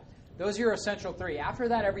like that. Those are your essential 3. After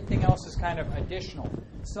that, everything else is kind of additional.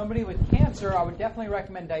 Somebody with cancer, I would definitely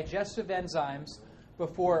recommend digestive enzymes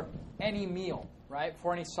before any meal, right?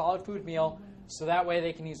 Before any solid food meal, so that way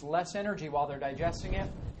they can use less energy while they're digesting it.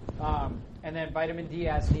 And then vitamin D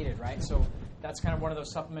as needed, right? So that's kind of one of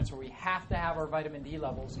those supplements where we have to have our vitamin D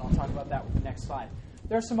levels, and I'll talk about that with the next slide.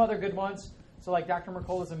 There's some other good ones. So like Dr.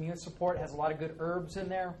 Mercola's Immune Support has a lot of good herbs in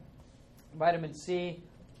there. Vitamin C.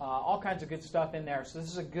 All kinds of good stuff in there. So this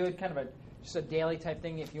is a good kind of just a daily type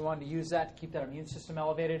thing if you wanted to use that to keep that immune system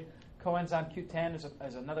elevated. Coenzyme Q10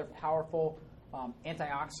 is another powerful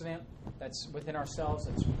antioxidant that's within our cells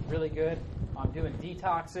that's really good. Doing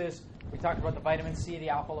detoxes. We talked about the vitamin C, the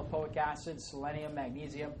alpha lipoic acid, selenium,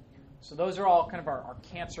 magnesium. So those are all kind of our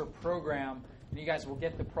cancer program, and you guys will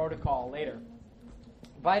get the protocol later.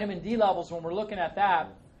 Vitamin D levels, when we're looking at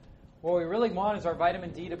that, what we really want is our vitamin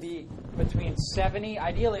D to be between 70,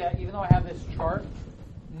 ideally, even though I have this chart,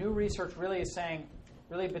 new research really is saying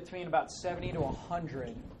really between about 70 to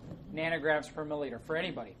 100 nanograms per milliliter for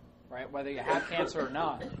anybody, right? Whether you have cancer or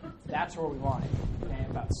not, that's where we want it, okay?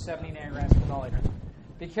 About 70 nanograms per milliliter.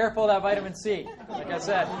 Be careful of that vitamin C, like I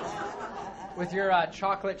said, with your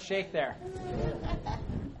chocolate shake there.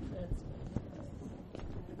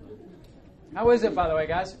 How is it, by the way,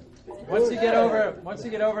 guys? Once you get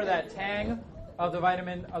over that tang of the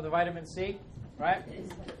vitamin C, right?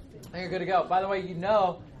 Then you're good to go. By the way, you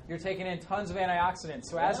know you're taking in tons of antioxidants.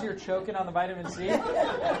 So as you're choking on the vitamin C,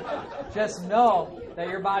 just know that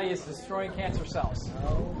your body is destroying cancer cells.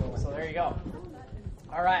 So there you go.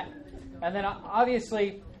 All right. And then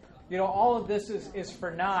obviously, all of this is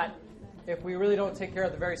for naught if we really don't take care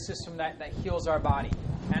of the very system that heals our body.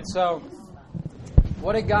 And so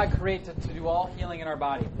what did God create to do all healing in our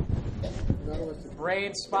body?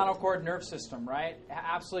 Brain, spinal cord, nerve system, right? It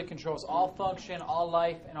absolutely controls all function, all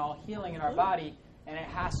life, and all healing in our body, and it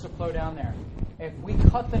has to flow down there. If we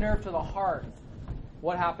cut the nerve to the heart,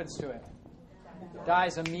 what happens to it?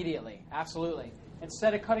 Dies immediately, absolutely.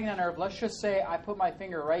 Instead of cutting that nerve, let's just say I put my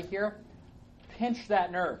finger right here, pinch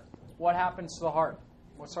that nerve. What happens to the heart?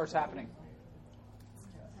 What starts happening?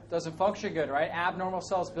 Doesn't function good, right? Abnormal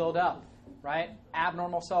cells build up, right?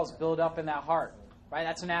 Abnormal cells build up in that heart. Right?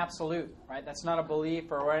 That's an absolute, right? That's not a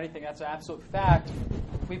belief or anything. That's an absolute fact.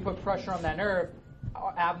 If we put pressure on that nerve,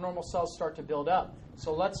 abnormal cells start to build up.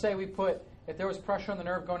 So let's say if there was pressure on the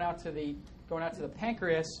nerve going out to the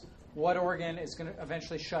pancreas, what organ is going to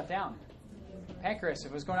eventually shut down? Pancreas.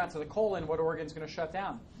 If it was going out to the colon, what organ is going to shut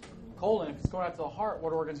down? colon. If it's going out to the heart,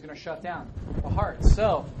 what organ's going to shut down? The heart.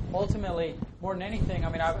 So ultimately, more than anything, I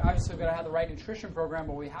mean, obviously we've got to have the right nutrition program,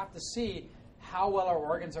 but we have to see how well our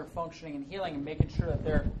organs are functioning and healing and making sure that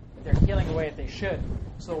they're healing the way that they should.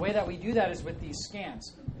 So the way that we do that is with these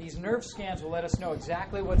scans. These nerve scans will let us know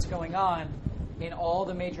exactly what's going on in all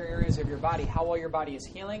the major areas of your body, how well your body is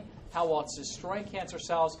healing, how well it's destroying cancer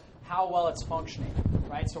cells, how well it's functioning,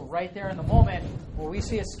 right? So right there in the moment, when we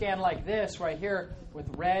see a scan like this right here with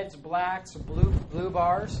reds, blacks, blue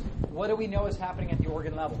bars, what do we know is happening at the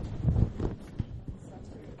organ level?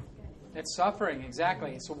 It's suffering,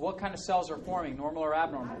 exactly. So what kind of cells are forming, normal or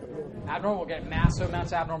abnormal? Abnormal, we'll get massive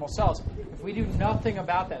amounts of abnormal cells. If we do nothing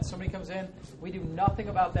about that, somebody comes in, we do nothing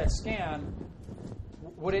about that scan,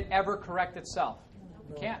 would it ever correct itself?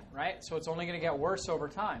 It can't, right? So it's only going to get worse over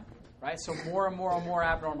time, right? So more and more and more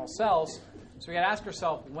abnormal cells. So we got to ask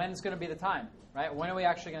ourselves, when's going to be the time, right? When are we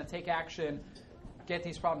actually going to take action, get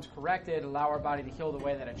these problems corrected, allow our body to heal the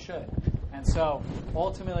way that it should? And so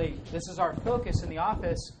ultimately, this is our focus in the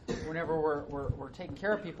office whenever we're taking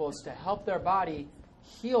care of people, is to help their body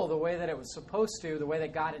heal the way that it was supposed to, the way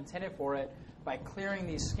that God intended for it, by clearing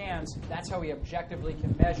these scans. That's how we objectively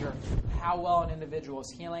can measure how well an individual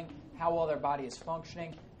is healing, how well their body is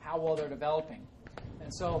functioning, how well they're developing.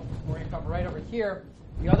 And so we're going to come right over here.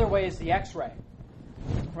 The other way is the X-ray,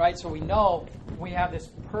 right? So we know we have this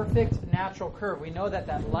perfect natural curve. We know that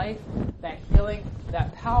that life, that healing,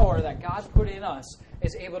 that power that God put in us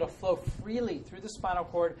is able to flow freely through the spinal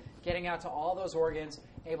cord, getting out to all those organs,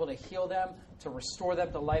 able to heal them, to restore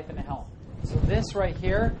them to life and health. So this right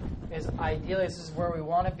here is ideally, this is where we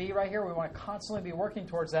want to be right here. We want to constantly be working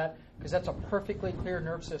towards that because that's a perfectly clear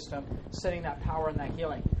nerve system sending that power and that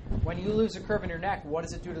healing. When you lose a curve in your neck, what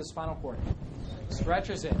does it do to the spinal cord?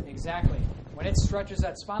 Stretches it, exactly. When it stretches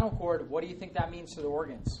that spinal cord, what do you think that means to the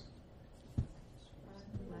organs?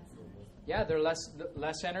 Yeah, they're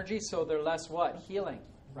less energy, so they're less what? Healing,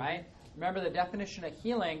 right? Remember the definition of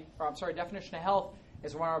healing, definition of health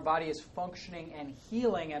is when our body is functioning and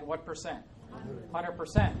healing at what percent?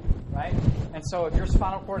 100%, right? And so if your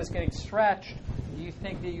spinal cord is getting stretched, do you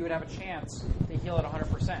think that you would have a chance to heal at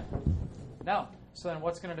 100%? No. So then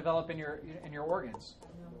what's going to develop in your organs?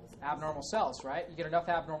 Abnormal cells, right? You get enough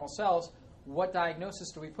abnormal cells, what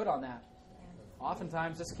diagnosis do we put on that?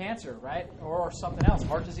 Oftentimes it's cancer, right? Or something else,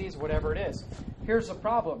 heart disease, whatever it is. Here's the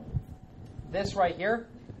problem. This right here,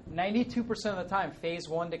 92% of the time, phase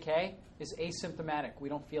 1 decay is asymptomatic. We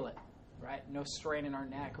don't feel it, right? No strain in our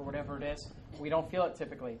neck or whatever it is. We don't feel it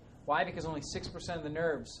typically. Why? Because only 6% of the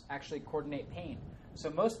nerves actually coordinate pain. So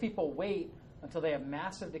most people wait until they have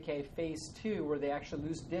massive decay, phase 2, where they actually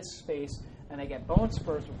lose disc space and they get bone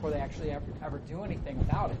spurs before they actually ever do anything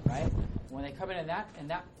without it, right? When they come in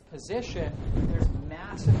that position, there's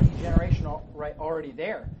massive degeneration already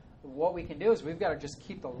there. What we can do is we've got to just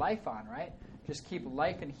keep the life on, right? Just keep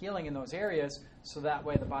life and healing in those areas so that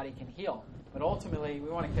way the body can heal. But ultimately, we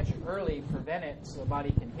want to catch it early, prevent it so the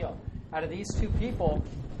body can heal. Out of these two people,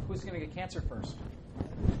 who's going to get cancer first?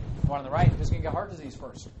 One on the right. Who's going to get heart disease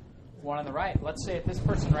first? One on the right. Let's say if this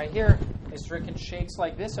person right here is drinking shakes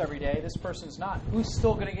like this every day, this person's not. Who's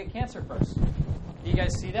still going to get cancer first? Do you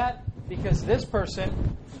guys see that? Because this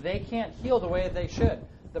person, they can't heal the way they should.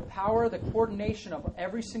 The power, the coordination of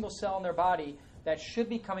every single cell in their body that should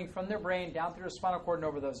be coming from their brain down through the spinal cord and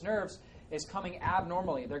over those nerves is coming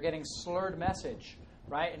abnormally. They're getting slurred message,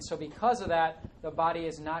 right? And so because of that, the body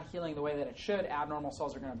is not healing the way that it should. Abnormal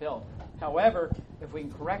cells are going to build. However, if we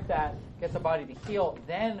can correct that, get the body to heal,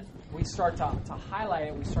 then we start to highlight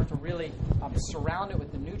it. We start to really surround it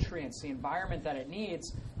with the nutrients, the environment that it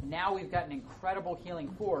needs. Now we've got an incredible healing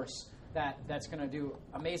force that's going to do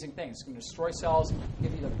amazing things. It's going to destroy cells,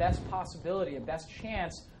 give you the best possibility, a best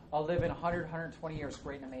chance of living 100, 120 years,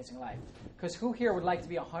 great and amazing life. Because who here would like to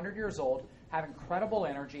be 100 years old, have incredible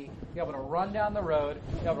energy, be able to run down the road,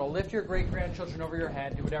 be able to lift your great-grandchildren over your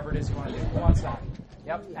head, do whatever it is you want to do? Who wants that?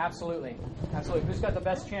 Yep, absolutely. Absolutely. Who's got the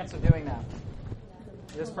best chance of doing that?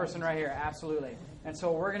 This person right here, absolutely. And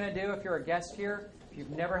so what we're going to do, if you're a guest here, if you've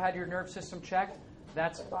never had your nerve system checked,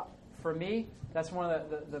 that's, for me, that's one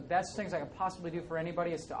of the best things I can possibly do for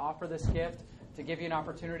anybody is to offer this gift, to give you an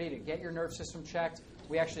opportunity to get your nerve system checked.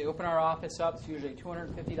 We actually open our office up. It's usually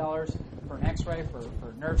 $250 for an x-ray,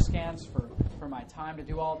 for nerve scans, for my time to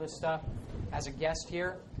do all this stuff. As a guest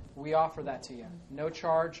here, we offer that to you. No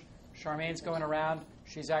charge. Charmaine's going around.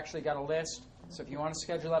 She's actually got a list. So if you want to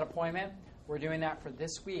schedule that appointment, we're doing that for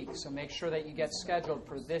this week. So make sure that you get scheduled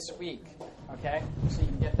for this week, okay? So you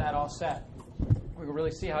can get that all set. We can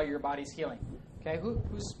really see how your body's healing. Okay,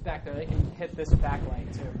 who's back there? They can hit this back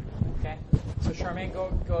light too. Okay, so Charmaine,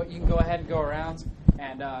 go. You can go ahead and go around.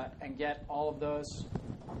 and get all of those.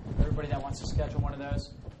 Everybody that wants to schedule one of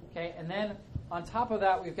those. Okay, and then on top of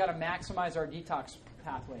that, we've got to maximize our detox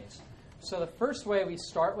pathways. So the first way we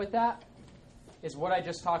start with that is what I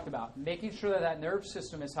just talked about. Making sure that that nerve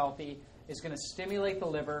system is healthy is going to stimulate the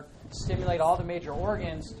liver, stimulate all the major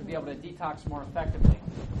organs to be able to detox more effectively.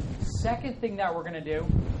 Second thing that we're going to do,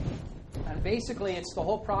 and basically it's the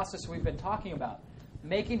whole process we've been talking about,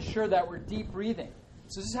 making sure that we're deep breathing.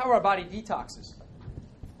 So this is how our body detoxes.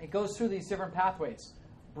 It goes through these different pathways.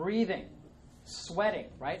 Breathing, sweating,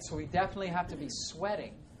 right? So we definitely have to be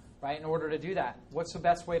sweating, right, in order to do that. What's the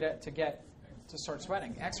best way to start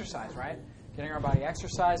sweating? Exercise, right? Getting our body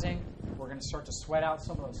exercising. We're going to start to sweat out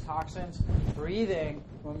some of those toxins. Breathing,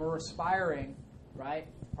 when we're respiring, right,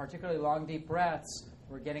 particularly long, deep breaths,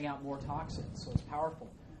 we're getting out more toxins. So it's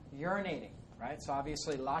powerful. Urinating, right? So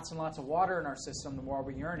obviously lots and lots of water in our system the more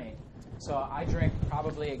we urinate. So I drink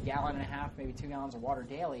probably 1.5 gallons, maybe 2 gallons of water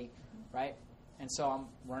daily, right? And so I'm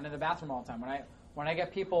running to the bathroom all the time. When I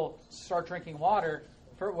get people start drinking water,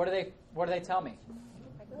 what do they tell me?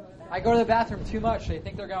 I go to the bathroom too much. They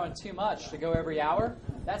think they're going too much to go every hour.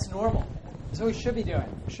 That's normal. That's what we should be doing.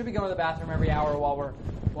 We should be going to the bathroom every hour while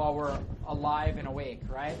we're alive and awake,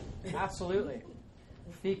 right? Absolutely.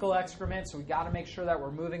 Fecal excrement, so we got to make sure that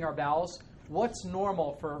we're moving our bowels. What's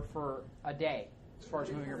normal for a day as far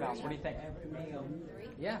as moving your bowels? What do you think?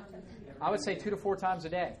 Yeah. I would say 2 to 4 times a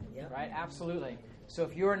day, right? Absolutely. So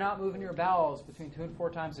if you are not moving your bowels between 2 and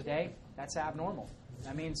 4 times a day, that's abnormal.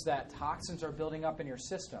 That means that toxins are building up in your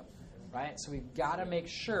system, right? So we've got to make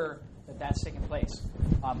sure that that's taking place.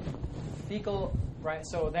 Fecal, right?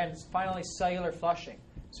 So then finally cellular flushing.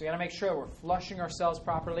 So we got to make sure we're flushing ourselves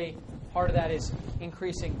properly. Part of that is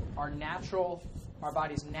increasing our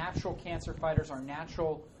body's natural cancer fighters, our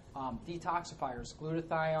natural detoxifiers,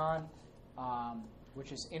 glutathione,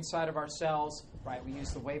 which is inside of our cells, right? We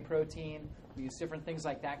use the whey protein. We use different things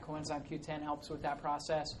like that. Coenzyme Q10 helps with that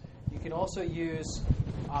process. You can also use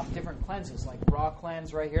different cleanses, like Raw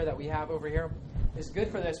Cleanse right here that we have over here. Is good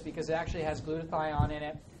for this because it actually has glutathione in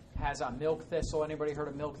it. Has milk thistle. Anybody heard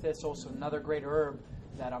of milk thistle? So another great herb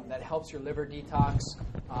that helps your liver detox.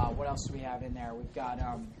 What else do we have in there? We've got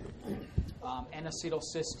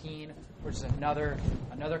N-acetylcysteine, which is another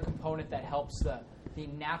component that helps the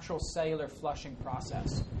natural cellular flushing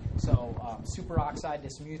process. So superoxide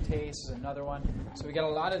dismutase is another one. So we got a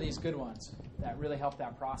lot of these good ones that really help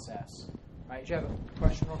that process. Right? Did you have a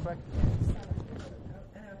question real quick?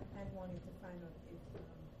 And I wanted to find out if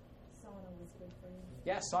sauna was good for you.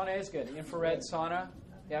 Yeah, sauna is good. Infrared sauna.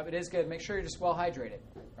 Yeah, it is good. Make sure you're just well hydrated.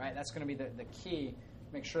 Right? That's going to be the key.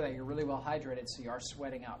 Make sure that you're really well hydrated so you are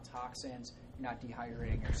sweating out toxins. You're not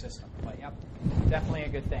dehydrating your system. But yep, definitely a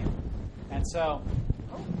good thing. And so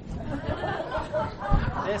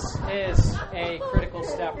this is a critical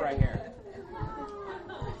step right here.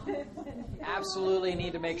 Absolutely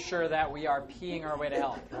need to make sure that we are peeing our way to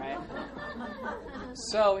health, right?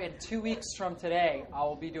 So in 2 weeks from today, I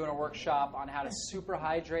will be doing a workshop on how to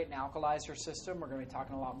superhydrate and alkalize your system. We're going to be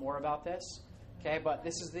talking a lot more about this. Okay, but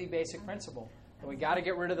this is the basic principle. We got to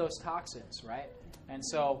get rid of those toxins, right? And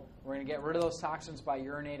so we're going to get rid of those toxins by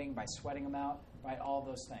urinating, by sweating them out, right? All of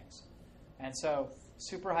those things. And so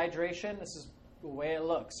superhydration, this is the way it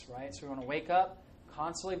looks, right? So we want to wake up,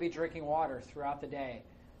 constantly be drinking water throughout the day.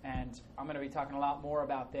 And I'm going to be talking a lot more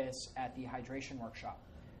about this at the hydration workshop.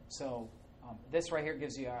 So this right here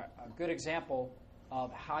gives you a good example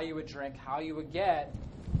of how you would drink, how you would get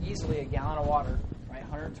easily 1 gallon of water, right?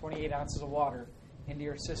 128 ounces of water into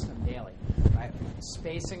your system daily, right?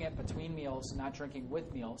 Spacing it between meals, not drinking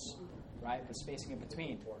with meals, right? But spacing it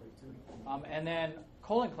between. And then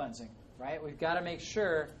colon cleansing, right? We've got to make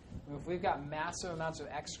sure if we've got massive amounts of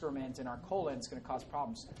excrement in our colon, it's going to cause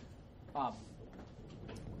problems.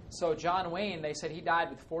 So John Wayne, they said he died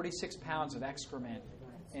with 46 pounds of excrement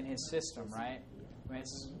in his system, right? I mean,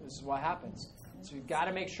 this is what happens. So you've got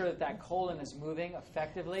to make sure that that colon is moving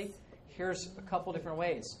effectively. Here's a couple different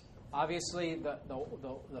ways. Obviously,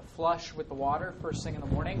 the flush with the water first thing in the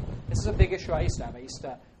morning. This is a big issue I used to have. I used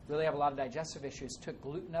to really have a lot of digestive issues. Took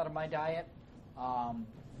gluten out of my diet.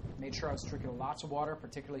 Made sure I was drinking lots of water,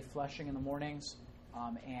 particularly flushing in the mornings.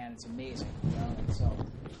 And it's amazing. You know? And so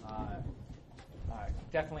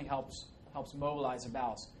definitely helps mobilize the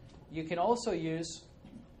bowels. You can also use,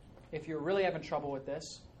 if you're really having trouble with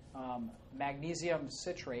this, magnesium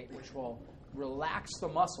citrate, which will relax the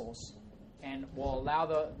muscles and will allow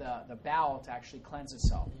the bowel to actually cleanse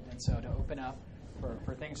itself, and so to open up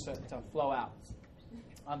for things to flow out.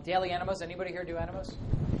 Daily enemas. Anybody here do enemas?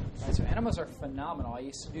 Right, so enemas are phenomenal. I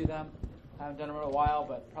used to do them. I haven't done them in a while,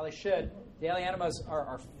 but probably should. Daily enemas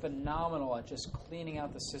are phenomenal at just cleaning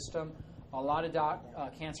out the system. A lot of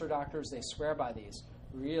cancer doctors, they swear by these,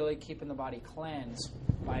 really keeping the body cleansed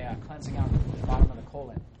by cleansing out the bottom of the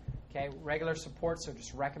colon. Okay, regular support, so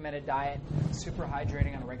just recommended diet, super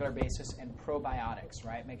hydrating on a regular basis, and probiotics,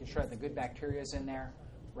 right? Making sure that the good bacteria is in there,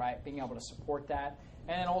 right? Being able to support that.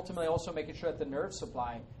 And then ultimately also making sure that the nerve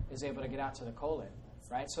supply is able to get out to the colon,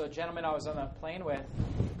 right? So a gentleman I was on the plane with,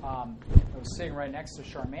 I was sitting right next to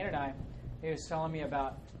Charmaine and I, he was telling me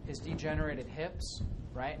about his degenerated hips,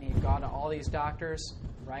 right? And he'd gone to all these doctors,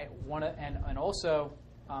 right? And also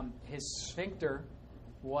his sphincter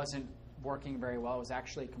wasn't working very well. It was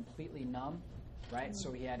actually completely numb, right?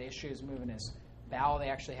 So he had issues moving his bowel. They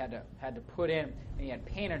actually had to put in, and he had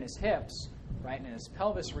pain in his hips, right, and in his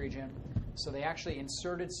pelvis region. So they actually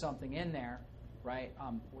inserted something in there, right?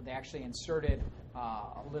 They actually inserted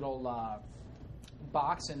a little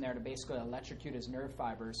box in there to basically electrocute his nerve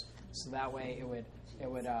fibers, so that way it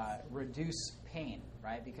would reduce pain,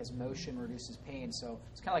 right? Because motion reduces pain. So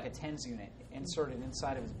it's kind of like a TENS unit inserted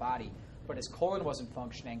inside of his body. But his colon wasn't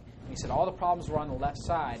functioning. And he said all the problems were on the left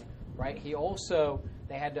side, right? He also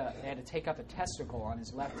they had to take out the testicle on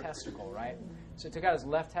his left testicle, right? So he took out his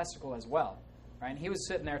left testicle as well, right? And he was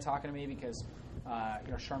sitting there talking to me because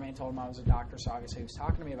Charmaine told him I was a doctor, so obviously he was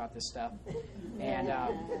talking to me about this stuff. And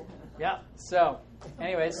yeah, so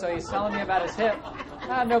anyway, so he's telling me about his hip.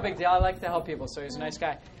 No big deal. I like to help people, so he's a nice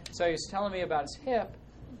guy. So he's telling me about his hip.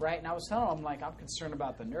 Right, and I was telling him, I'm concerned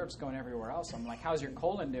about the nerves going everywhere else. I'm like, how's your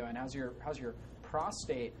colon doing? How's your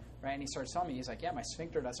prostate? Right, and he starts telling me, he's like, yeah, my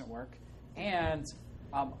sphincter doesn't work, and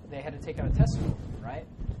they had to take out a testicle, right?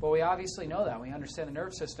 But we obviously know that. We understand the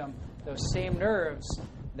nerve system. Those same nerves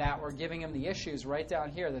that were giving him the issues right down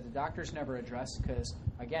here that the doctors never addressed because,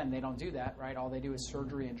 again, they don't do that, right? All they do is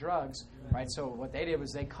surgery and drugs, right? So what they did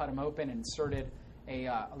was they cut him open and inserted a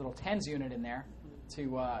little TENS unit in there to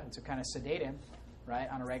kind of sedate him, right,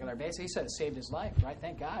 on a regular basis. He said it saved his life, right?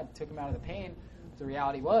 Thank God. It took him out of the pain. The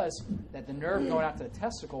reality was that the nerve going out to the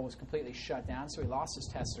testicle was completely shut down, so he lost his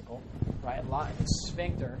testicle, right? His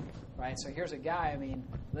sphincter, right? So here's a guy,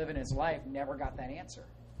 living his life, never got that answer,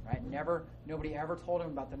 right? Nobody ever told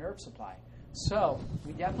him about the nerve supply. So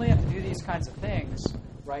we definitely have to do these kinds of things,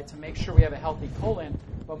 right, to make sure we have a healthy colon,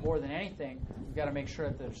 but more than anything, we've got to make sure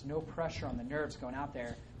that there's no pressure on the nerves going out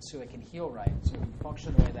there so it can heal right, so it can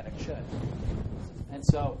function the way that it should. And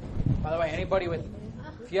so, by the way,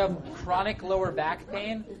 if you have chronic lower back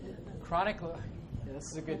pain, this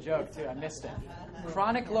is a good joke too, I missed it.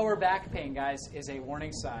 Chronic lower back pain, guys, is a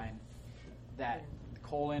warning sign that the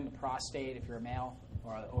colon, the prostate, if you're a male,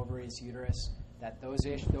 or the ovaries, uterus, that those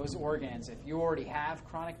organs, if you already have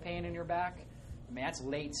chronic pain in your back, that's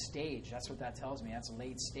late stage. That's what that tells me. That's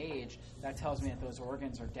late stage. That tells me that those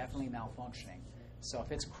organs are definitely malfunctioning. So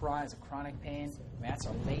if it's a chronic pain, that's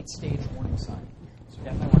a late stage warning sign. So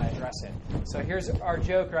definitely want to address it. So here's our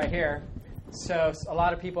joke right here. So a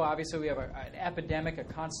lot of people, obviously, we have an epidemic of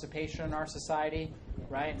constipation in our society,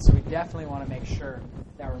 right? And so we definitely want to make sure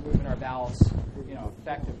that we're moving our bowels,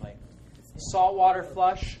 effectively. Saltwater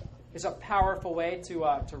flush is a powerful way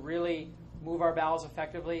to really move our bowels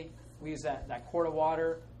effectively. We use that quart of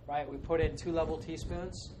water, right? We put in 2 level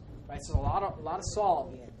teaspoons, right? So a lot of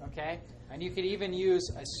salt, okay? And you could even use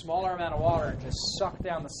a smaller amount of water and just suck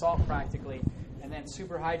down the salt practically, and then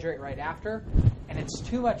super hydrate right after. And it's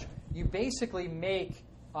too much. You basically make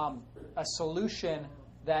a solution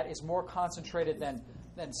that is more concentrated than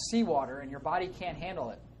seawater, and your body can't handle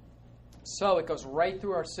it. So it goes right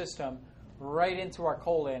through our system, right into our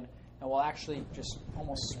colon, and will actually just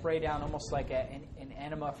almost spray down, almost like an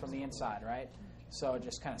enema from the inside, right? So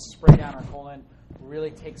just kind of spray down our colon,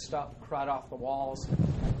 really take stuff, crud off the walls,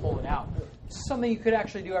 and pull it out. It's something you could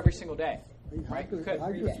actually do every single day, right? You could.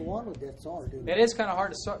 I just swallowed that salt, dude. It is kind of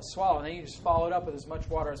hard to swallow, and then you just follow it up with as much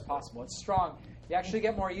water as possible. It's strong. You actually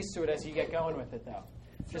get more used to it as you get going with it, though.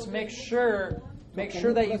 Just make sure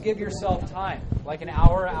that you give yourself time, like an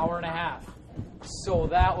hour and a half, so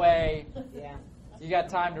that way you got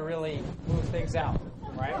time to really move things out,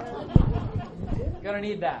 right? You're going to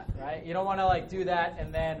need that, right? You don't want to do that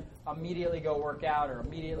and then immediately go work out or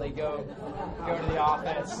immediately go to the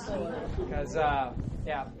office because,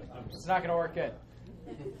 it's not going to work good.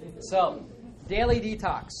 So, daily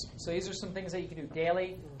detox. So these are some things that you can do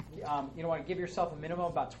daily. You don't want to give yourself a minimum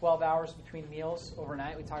of about 12 hours between meals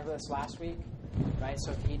overnight. We talked about this last week, right?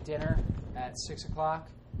 So if you eat dinner at 6 o'clock,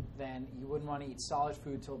 then you wouldn't want to eat solid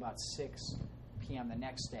food till about 6 p.m. the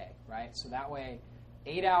next day, right? So that way,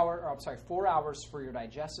 4 hours for your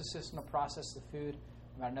digestive system to process the food,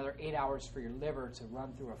 about another 8 hours for your liver to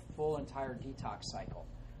run through a full entire detox cycle,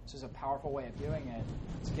 This is a powerful way of doing it.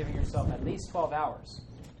 It's giving yourself at least 12 hours,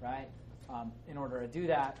 right, in order to do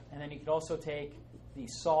that. And then you could also take the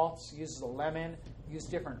salts, use the lemon, use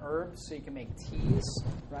different herbs so you can make teas,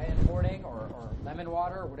 right, in the morning or lemon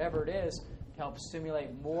water or whatever it is to help stimulate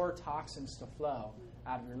more toxins to flow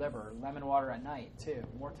out of your liver. Lemon water at night, too.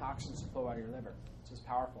 More toxins to flow out of your liver. This is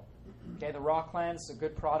powerful. Okay, the raw cleanse is a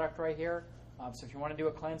good product right here. So if you want to do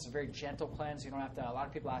a cleanse, a very gentle cleanse, you don't have to. A lot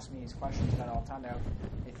of people ask me these questions about it all the time.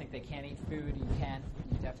 They think they can't eat food. You can.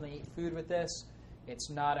 You definitely eat food with this.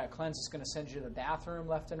 It's not a cleanse that's going to send you to the bathroom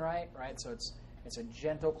left and right, right? So it's a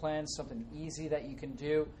gentle cleanse, something easy that you can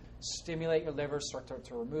do, stimulate your liver, start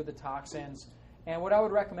to remove the toxins. And what I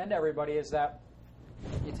would recommend to everybody is that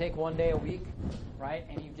you take 1 day a week, right,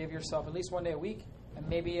 and you give yourself at least 1 day a week, and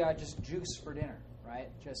maybe just juice for dinner, right?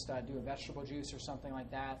 Just do a vegetable juice or something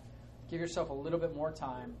like that. Give yourself a little bit more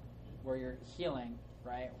time where you're healing,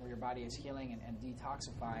 right, where your body is healing and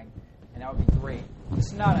detoxifying, and that would be great.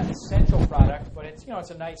 It's not an essential product, but it's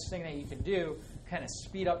a nice thing that you can do, kind of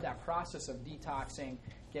speed up that process of detoxing,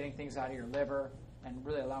 getting things out of your liver, and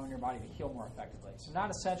really allowing your body to heal more effectively. So not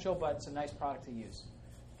essential, but it's a nice product to use.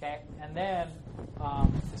 Okay, and then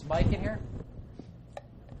is Mike in here?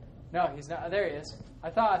 No, he's not. There he is. I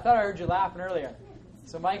thought I heard you laughing earlier.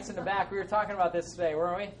 So Mike's in the back. We were talking about this today,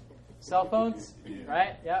 weren't we? Cell phones,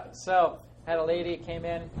 right? Yep. So had a lady came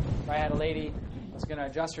in. I had a lady was going to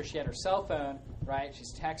adjust her. She had her cell phone, right?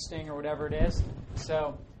 She's texting or whatever it is.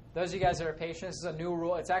 So those of you guys that are patient, this is a new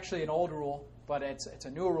rule. It's actually an old rule, but it's a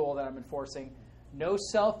new rule that I'm enforcing. No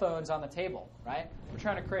cell phones on the table, right? We're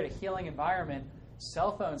trying to create a healing environment.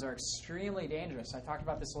 Cell phones are extremely dangerous. I talked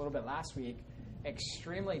about this a little bit last week.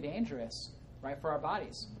 Extremely dangerous, right, for our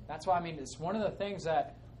bodies. That's why, it's one of the things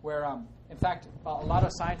that where, in fact, a lot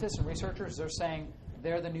of scientists and researchers, they're saying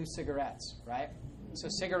they're the new cigarettes, right? So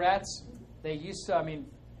cigarettes,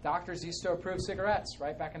 doctors used to approve cigarettes,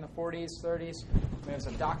 right, back in the 40s, 30s. There was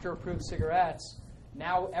a doctor-approved cigarettes.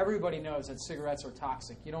 Now everybody knows that cigarettes are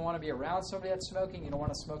toxic. You don't want to be around somebody that's smoking. You don't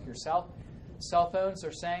want to smoke yourself. Cell phones,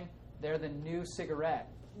 they're saying they're the new cigarette.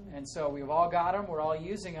 And so we've all got them. We're all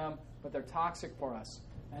using them, but they're toxic for us.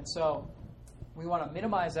 And so we want to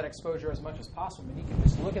minimize that exposure as much as possible. You can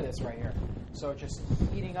just look at this right here. So just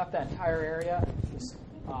heating up that entire area.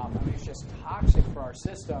 It's just toxic for our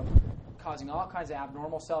system, causing all kinds of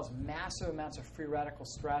abnormal cells, massive amounts of free radical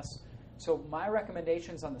stress. So my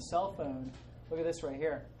recommendations on the cell phone, look at this right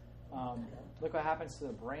here. Look what happens to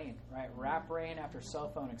the brain, right? Rat brain after cell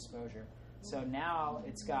phone exposure. So now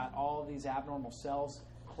it's got all of these abnormal cells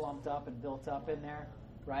clumped up and built up in there,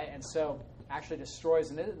 right? And so actually destroys,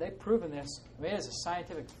 and they've proven this. It is a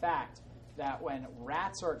scientific fact that when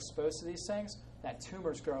rats are exposed to these things, that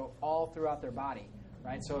tumors grow all throughout their body,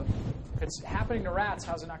 right? So if it's happening to rats,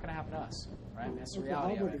 how's it not going to happen to us, right? That's the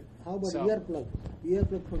reality of it. How about So- earplug?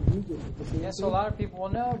 Earplug from DJ. Yeah, so a lot of people,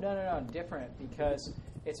 no, different, because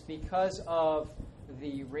it's because of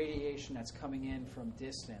the radiation that's coming in from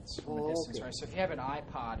distance, Okay. right? So if you have an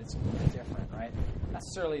iPod, it's a little bit different, right? Not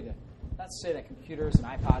to say that computers and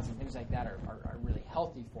iPods and things like that are really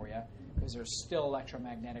healthy for you, because there's still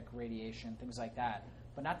electromagnetic radiation, things like that,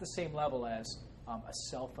 but not the same level as a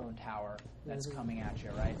cell phone tower that's coming at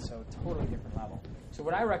you, right? So totally different level. So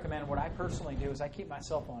what I recommend, what I personally do, is I keep my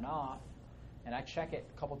cell phone off, and I check it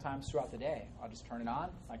a couple times throughout the day. I'll just turn it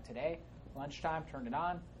on, like today, lunchtime, turned it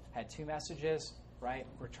on, had 2 messages, right?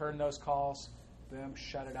 Return those calls, boom,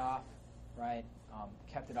 shut it off, right?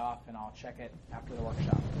 Kept it off, and I'll check it after the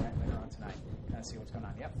workshop, right, later on tonight, and see what's going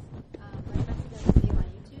on. Yep. I messed up a video on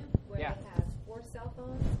YouTube where Yeah. they have 4 cell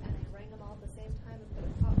phones and they rang them all at the same time and put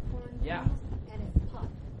a popcorn Yeah. and it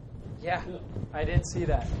popped. Yeah, I did see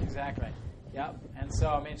that, exactly. Yep. And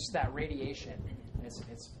so, just that radiation,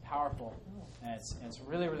 it's powerful, and it's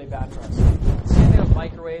really, really bad for us. Same thing with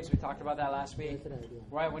microwaves. We talked about that last week. That's right, yeah.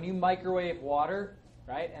 Right, when you microwave water,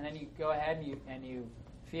 right, and then you go ahead and you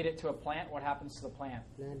feed it to a plant, what happens to the plant?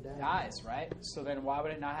 Plant dies. Dies, right? So then why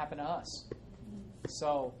would it not happen to us?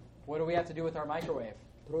 So what do we have to do with our microwave?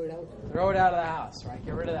 Throw it out. Throw it out of the house, right?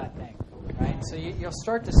 Get rid of that thing, right? So you'll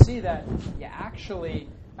start to see that you actually,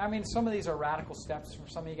 some of these are radical steps for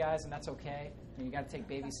some of you guys, and that's okay. And you got to take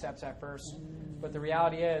baby steps at first. But the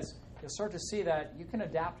reality is, you'll start to see that you can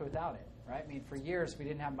adapt without it, right? For years we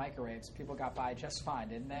didn't have microwaves. People got by just fine,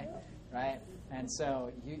 didn't they? Right? And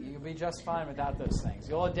so you'll be just fine without those things.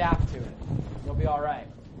 You'll adapt to it. You'll be all right.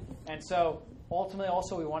 And so ultimately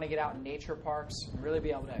also we want to get out in nature parks and really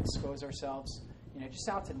be able to expose ourselves, just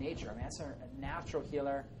out to nature. That's a natural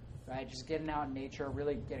healer, right? Just getting out in nature,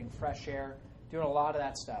 really getting fresh air, doing a lot of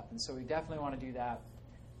that stuff. And so we definitely want to do that.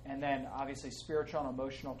 And then obviously spiritual and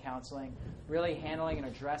emotional counseling, really handling and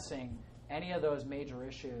addressing any of those major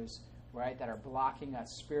issues, right, that are blocking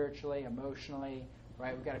us spiritually, emotionally,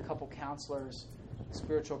 right? We've got a couple counselors,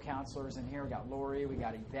 spiritual counselors in here. We got Lori, we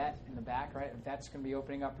got Yvette in the back, right? Yvette's going to be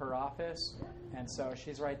opening up her office, and so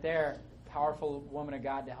she's right there, powerful woman of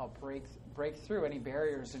God to help break through any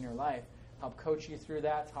barriers in your life, help coach you through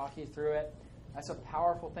that, talk you through it. That's a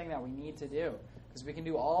powerful thing that we need to do, because we can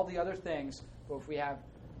do all the other things, but if we have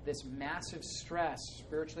this massive stress,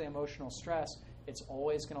 spiritually emotional stress, it's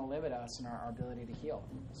always going to limit us in our ability to heal.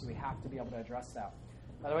 So we have to be able to address that.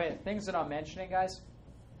 By the way, the things that I'm mentioning, guys,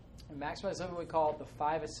 in Maximize Living, we call it the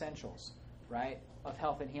 5 essentials, right, of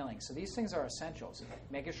health and healing. So these things are essentials.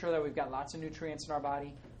 Making sure that we've got lots of nutrients in our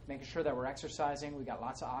body, making sure that we're exercising, we've got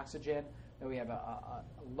lots of oxygen, that we have a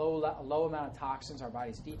low amount of toxins, our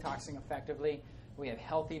body's detoxing effectively, we have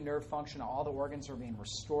healthy nerve function, all the organs are being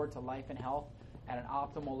restored to life and health at an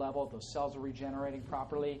optimal level, those cells are regenerating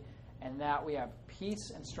properly, and that we have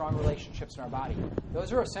peace and strong relationships in our body.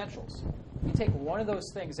 Those are essentials. If you take one of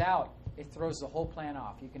those things out, it throws the whole plan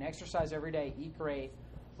off. You can exercise every day, eat great,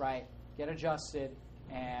 right, get adjusted,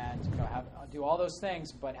 and do all those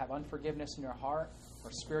things, but have unforgiveness in your heart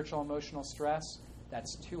or spiritual emotional stress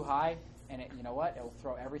that's too high, and it will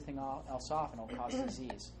throw everything else off and it'll cause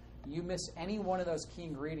disease. You miss any one of those key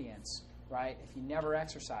ingredients, right, if you never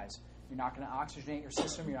exercise, you're not going to oxygenate your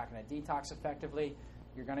system, you're not going to detox effectively,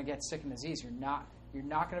 you're going to get sick and disease. You're not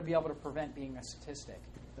going to be able to prevent being a statistic.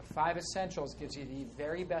 The 5 essentials gives you the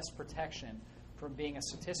very best protection from being a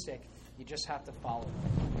statistic. You just have to follow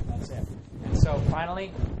them. That's it. And so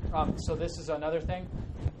finally, so this is another thing.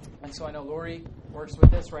 And so I know Lori works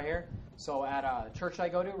with this right here. So at a church I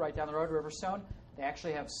go to, right down the road, Riverstone, they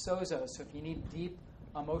actually have SOZO. So if you need deep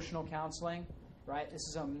emotional counseling, right, this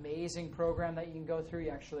is an amazing program that you can go through.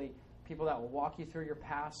 People that will walk you through your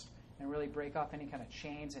past and really break off any kind of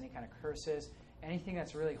chains, any kind of curses, anything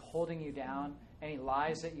that's really holding you down, any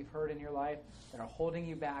lies that you've heard in your life that are holding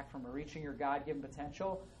you back from reaching your God-given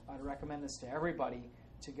potential. I'd recommend this to everybody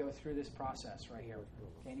to go through this process right here.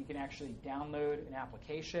 Okay, and you can actually download an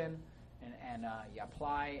application and you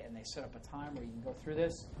apply, and they set up a time where you can go through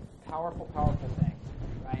this. Powerful, powerful thing.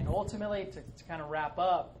 Right? And ultimately, to kind of wrap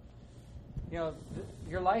up,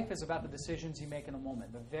 your life is about the decisions you make in a moment.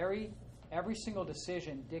 Every single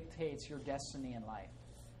decision dictates your destiny in life.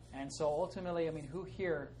 And so ultimately, who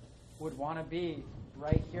here would want to be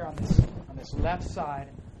right here on this left side,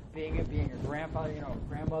 being your grandfather,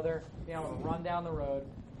 grandmother, being able to run down the road,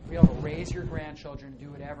 be able to raise your grandchildren,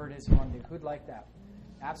 do whatever it is you want to do? Who'd like that?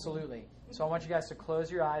 Absolutely. So I want you guys to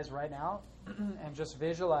close your eyes right now and just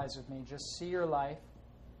visualize with me. Just see your life,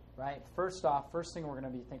 right? First thing we're going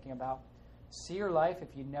to be thinking about, see your life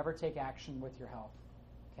if you never take action with your health,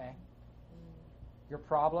 okay? Your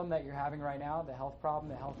problem that you're having right now, the health problem,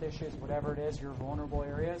 the health issues, whatever it is, your vulnerable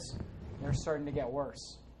areas, they're starting to get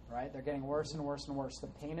worse, right? They're getting worse and worse and worse. The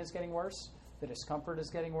pain is getting worse. The discomfort is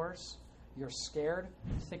getting worse. You're scared.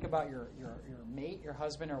 Think about your mate, your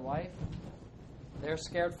husband or wife. They're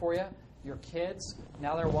scared for you. Your kids,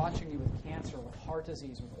 now they're watching you with cancer, with heart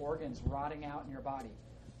disease, with organs rotting out in your body,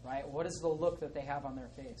 right? What is the look that they have on their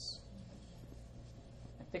face?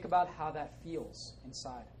 And think about how that feels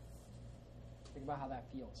inside. Think about how that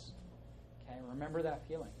feels. Okay, remember that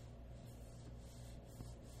feeling.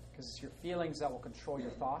 Because it's your feelings that will control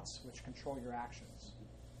your thoughts, which control your actions.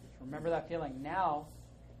 So remember that feeling. Now,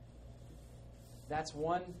 that's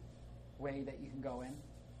one way that you can go in.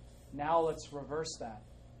 Now let's reverse that.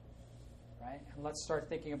 Right? And let's start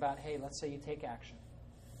thinking about, hey, let's say you take action.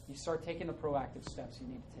 You start taking the proactive steps you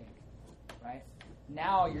need to take. Right?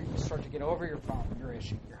 Now you start to get over your problem, your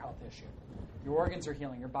issue, your health issue. Your organs are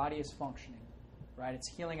healing. Your body is functioning. Right? It's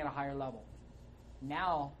healing at a higher level.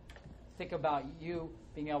 Now, think about you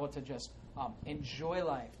being able to just enjoy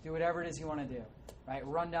life. Do whatever it is you want to do. Right?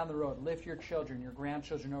 Run down the road. Lift your children, your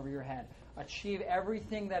grandchildren over your head. Achieve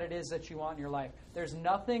everything that it is that you want in your life. There's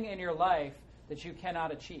nothing in your life that you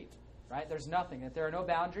cannot achieve. Right? There's nothing. That there are no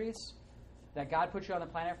boundaries. That God put you on the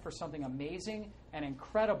planet for something amazing and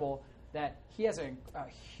incredible. That He has a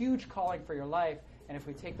huge calling for your life. And if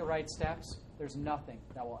we take the right steps, there's nothing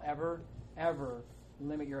that will ever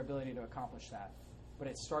limit your ability to accomplish that. But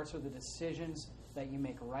it starts with the decisions that you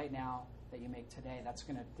make right now, that you make today. That's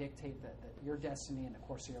going to dictate your destiny and the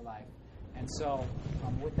course of your life. And so,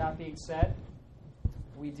 with that being said,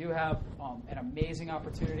 we do have an amazing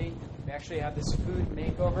opportunity. We actually have this food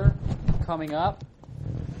makeover coming up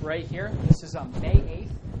right here. This is on May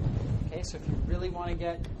 8th. Okay, so if you really want to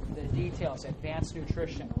get the details, advanced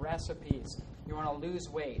nutrition, recipes, you want to lose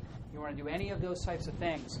weight, you want to do any of those types of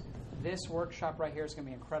things, This workshop right here is going to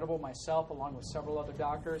be incredible. Myself, along with several other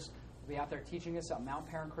doctors, will be out there teaching this at Mount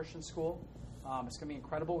Perrin Christian School. It's going to be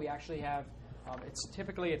incredible. We actually have, it's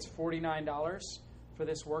 $49 for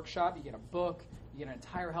this workshop. You get a book, you get an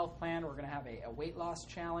entire health plan. We're going to have a weight loss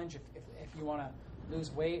challenge if you want to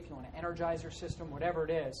lose weight, if you want to energize your system, whatever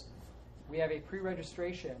it is. We have a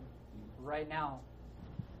pre-registration right now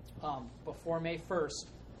before May 1st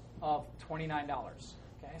of $29.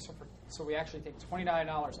 Okay, so we actually take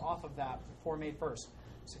 $29 off of that before May 1st.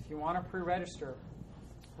 So if you want to pre-register,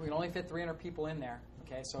 we can only fit 300 people in there.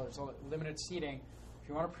 Okay, so there's limited seating. If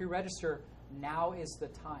you want to pre-register, now is the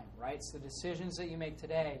time, right? It's the decisions that you make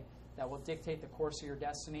today that will dictate the course of your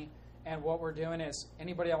destiny. And what we're doing is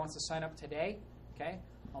anybody that wants to sign up today, okay,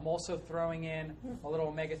 I'm also throwing in a little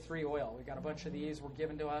omega-3 oil. We've got a bunch of these were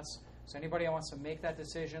given to us. So anybody that wants to make that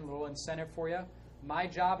decision, a little incentive for you. My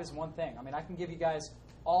job is one thing. I mean, I can give you guys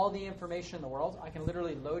all the information in the world. I can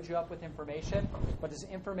literally load you up with information. But does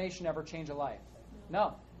information ever change a life?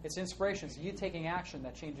 No. It's inspiration. It's you taking action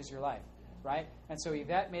that changes your life, right? And so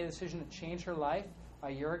Yvette made a decision to change her life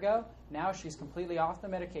a year ago. Now she's completely off the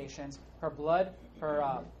medications. Her blood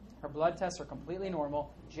tests are completely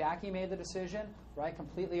normal. Jackie made the decision, right?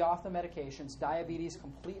 Completely off the medications. Diabetes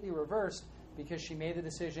completely reversed because she made the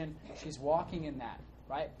decision. She's walking in that,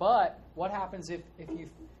 right? But what happens if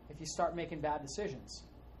you start making bad decisions?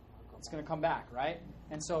 It's going to come back, right?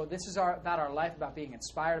 And so this is about our life, about being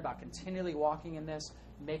inspired, about continually walking in this,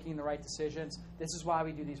 making the right decisions. This is why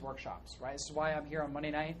we do these workshops, right? This is why I'm here on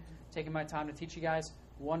Monday night, taking my time to teach you guys.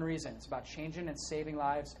 One reason. It's about changing and saving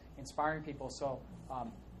lives, inspiring people. So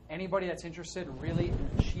anybody that's interested in really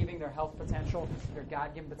achieving their health potential, their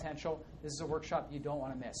God-given potential, this is a workshop you don't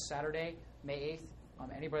want to miss. Saturday, May 8th.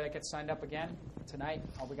 Anybody that gets signed up again tonight,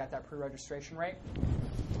 we got that pre-registration rate.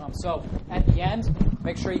 So at the end,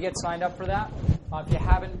 make sure you get signed up for that. If you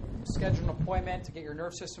haven't scheduled an appointment to get your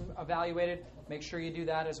nerve system evaluated, make sure you do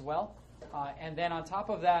that as well. And then on top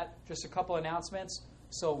of that, just a couple announcements.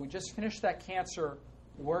 So we just finished that cancer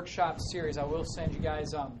workshop series. I will send you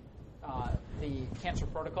guys the cancer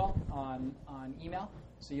protocol on email.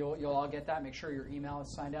 So you'll all get that. Make sure your email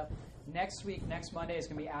is signed up. Next week, next Monday, is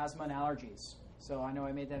going to be asthma and allergies. So I know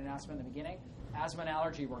I made that announcement in the beginning. Asthma and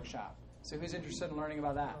allergy workshop. So who's interested in learning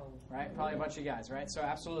about that? Right? Probably a bunch of you guys, right? So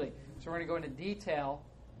absolutely. So we're going to go into detail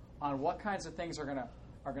on what kinds of things are going to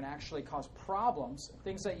actually cause problems,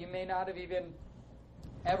 things that you may not have even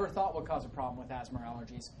ever thought would cause a problem with asthma or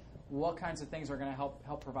allergies. What kinds of things are going to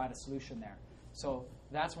help provide a solution there? So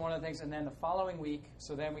that's one of the things. And then the following week,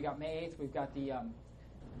 so then we got May 8th, we've got the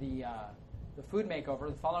food makeover.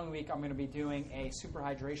 The following week, I'm going to be doing a super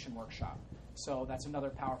hydration workshop. So that's another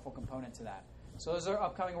powerful component to that. So those are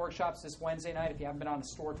upcoming workshops this Wednesday night. If you haven't been on a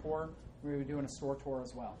store tour, we're going to be doing a store tour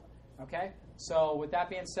as well. Okay? So with that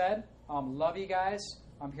being said, love you guys.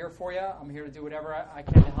 I'm here for you. I'm here to do whatever I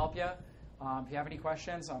can to help you. If you have any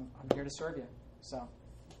questions, I'm here to serve you. So, all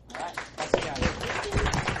right. Thanks, guys.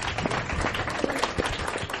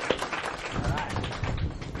 All right.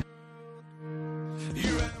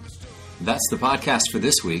 That's the podcast for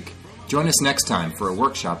this week. Join us next time for a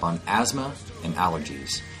workshop on asthma and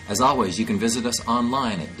allergies. As always, you can visit us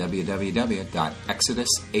online at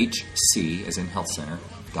www.exodushc, as in health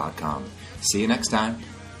center.com. See you next time.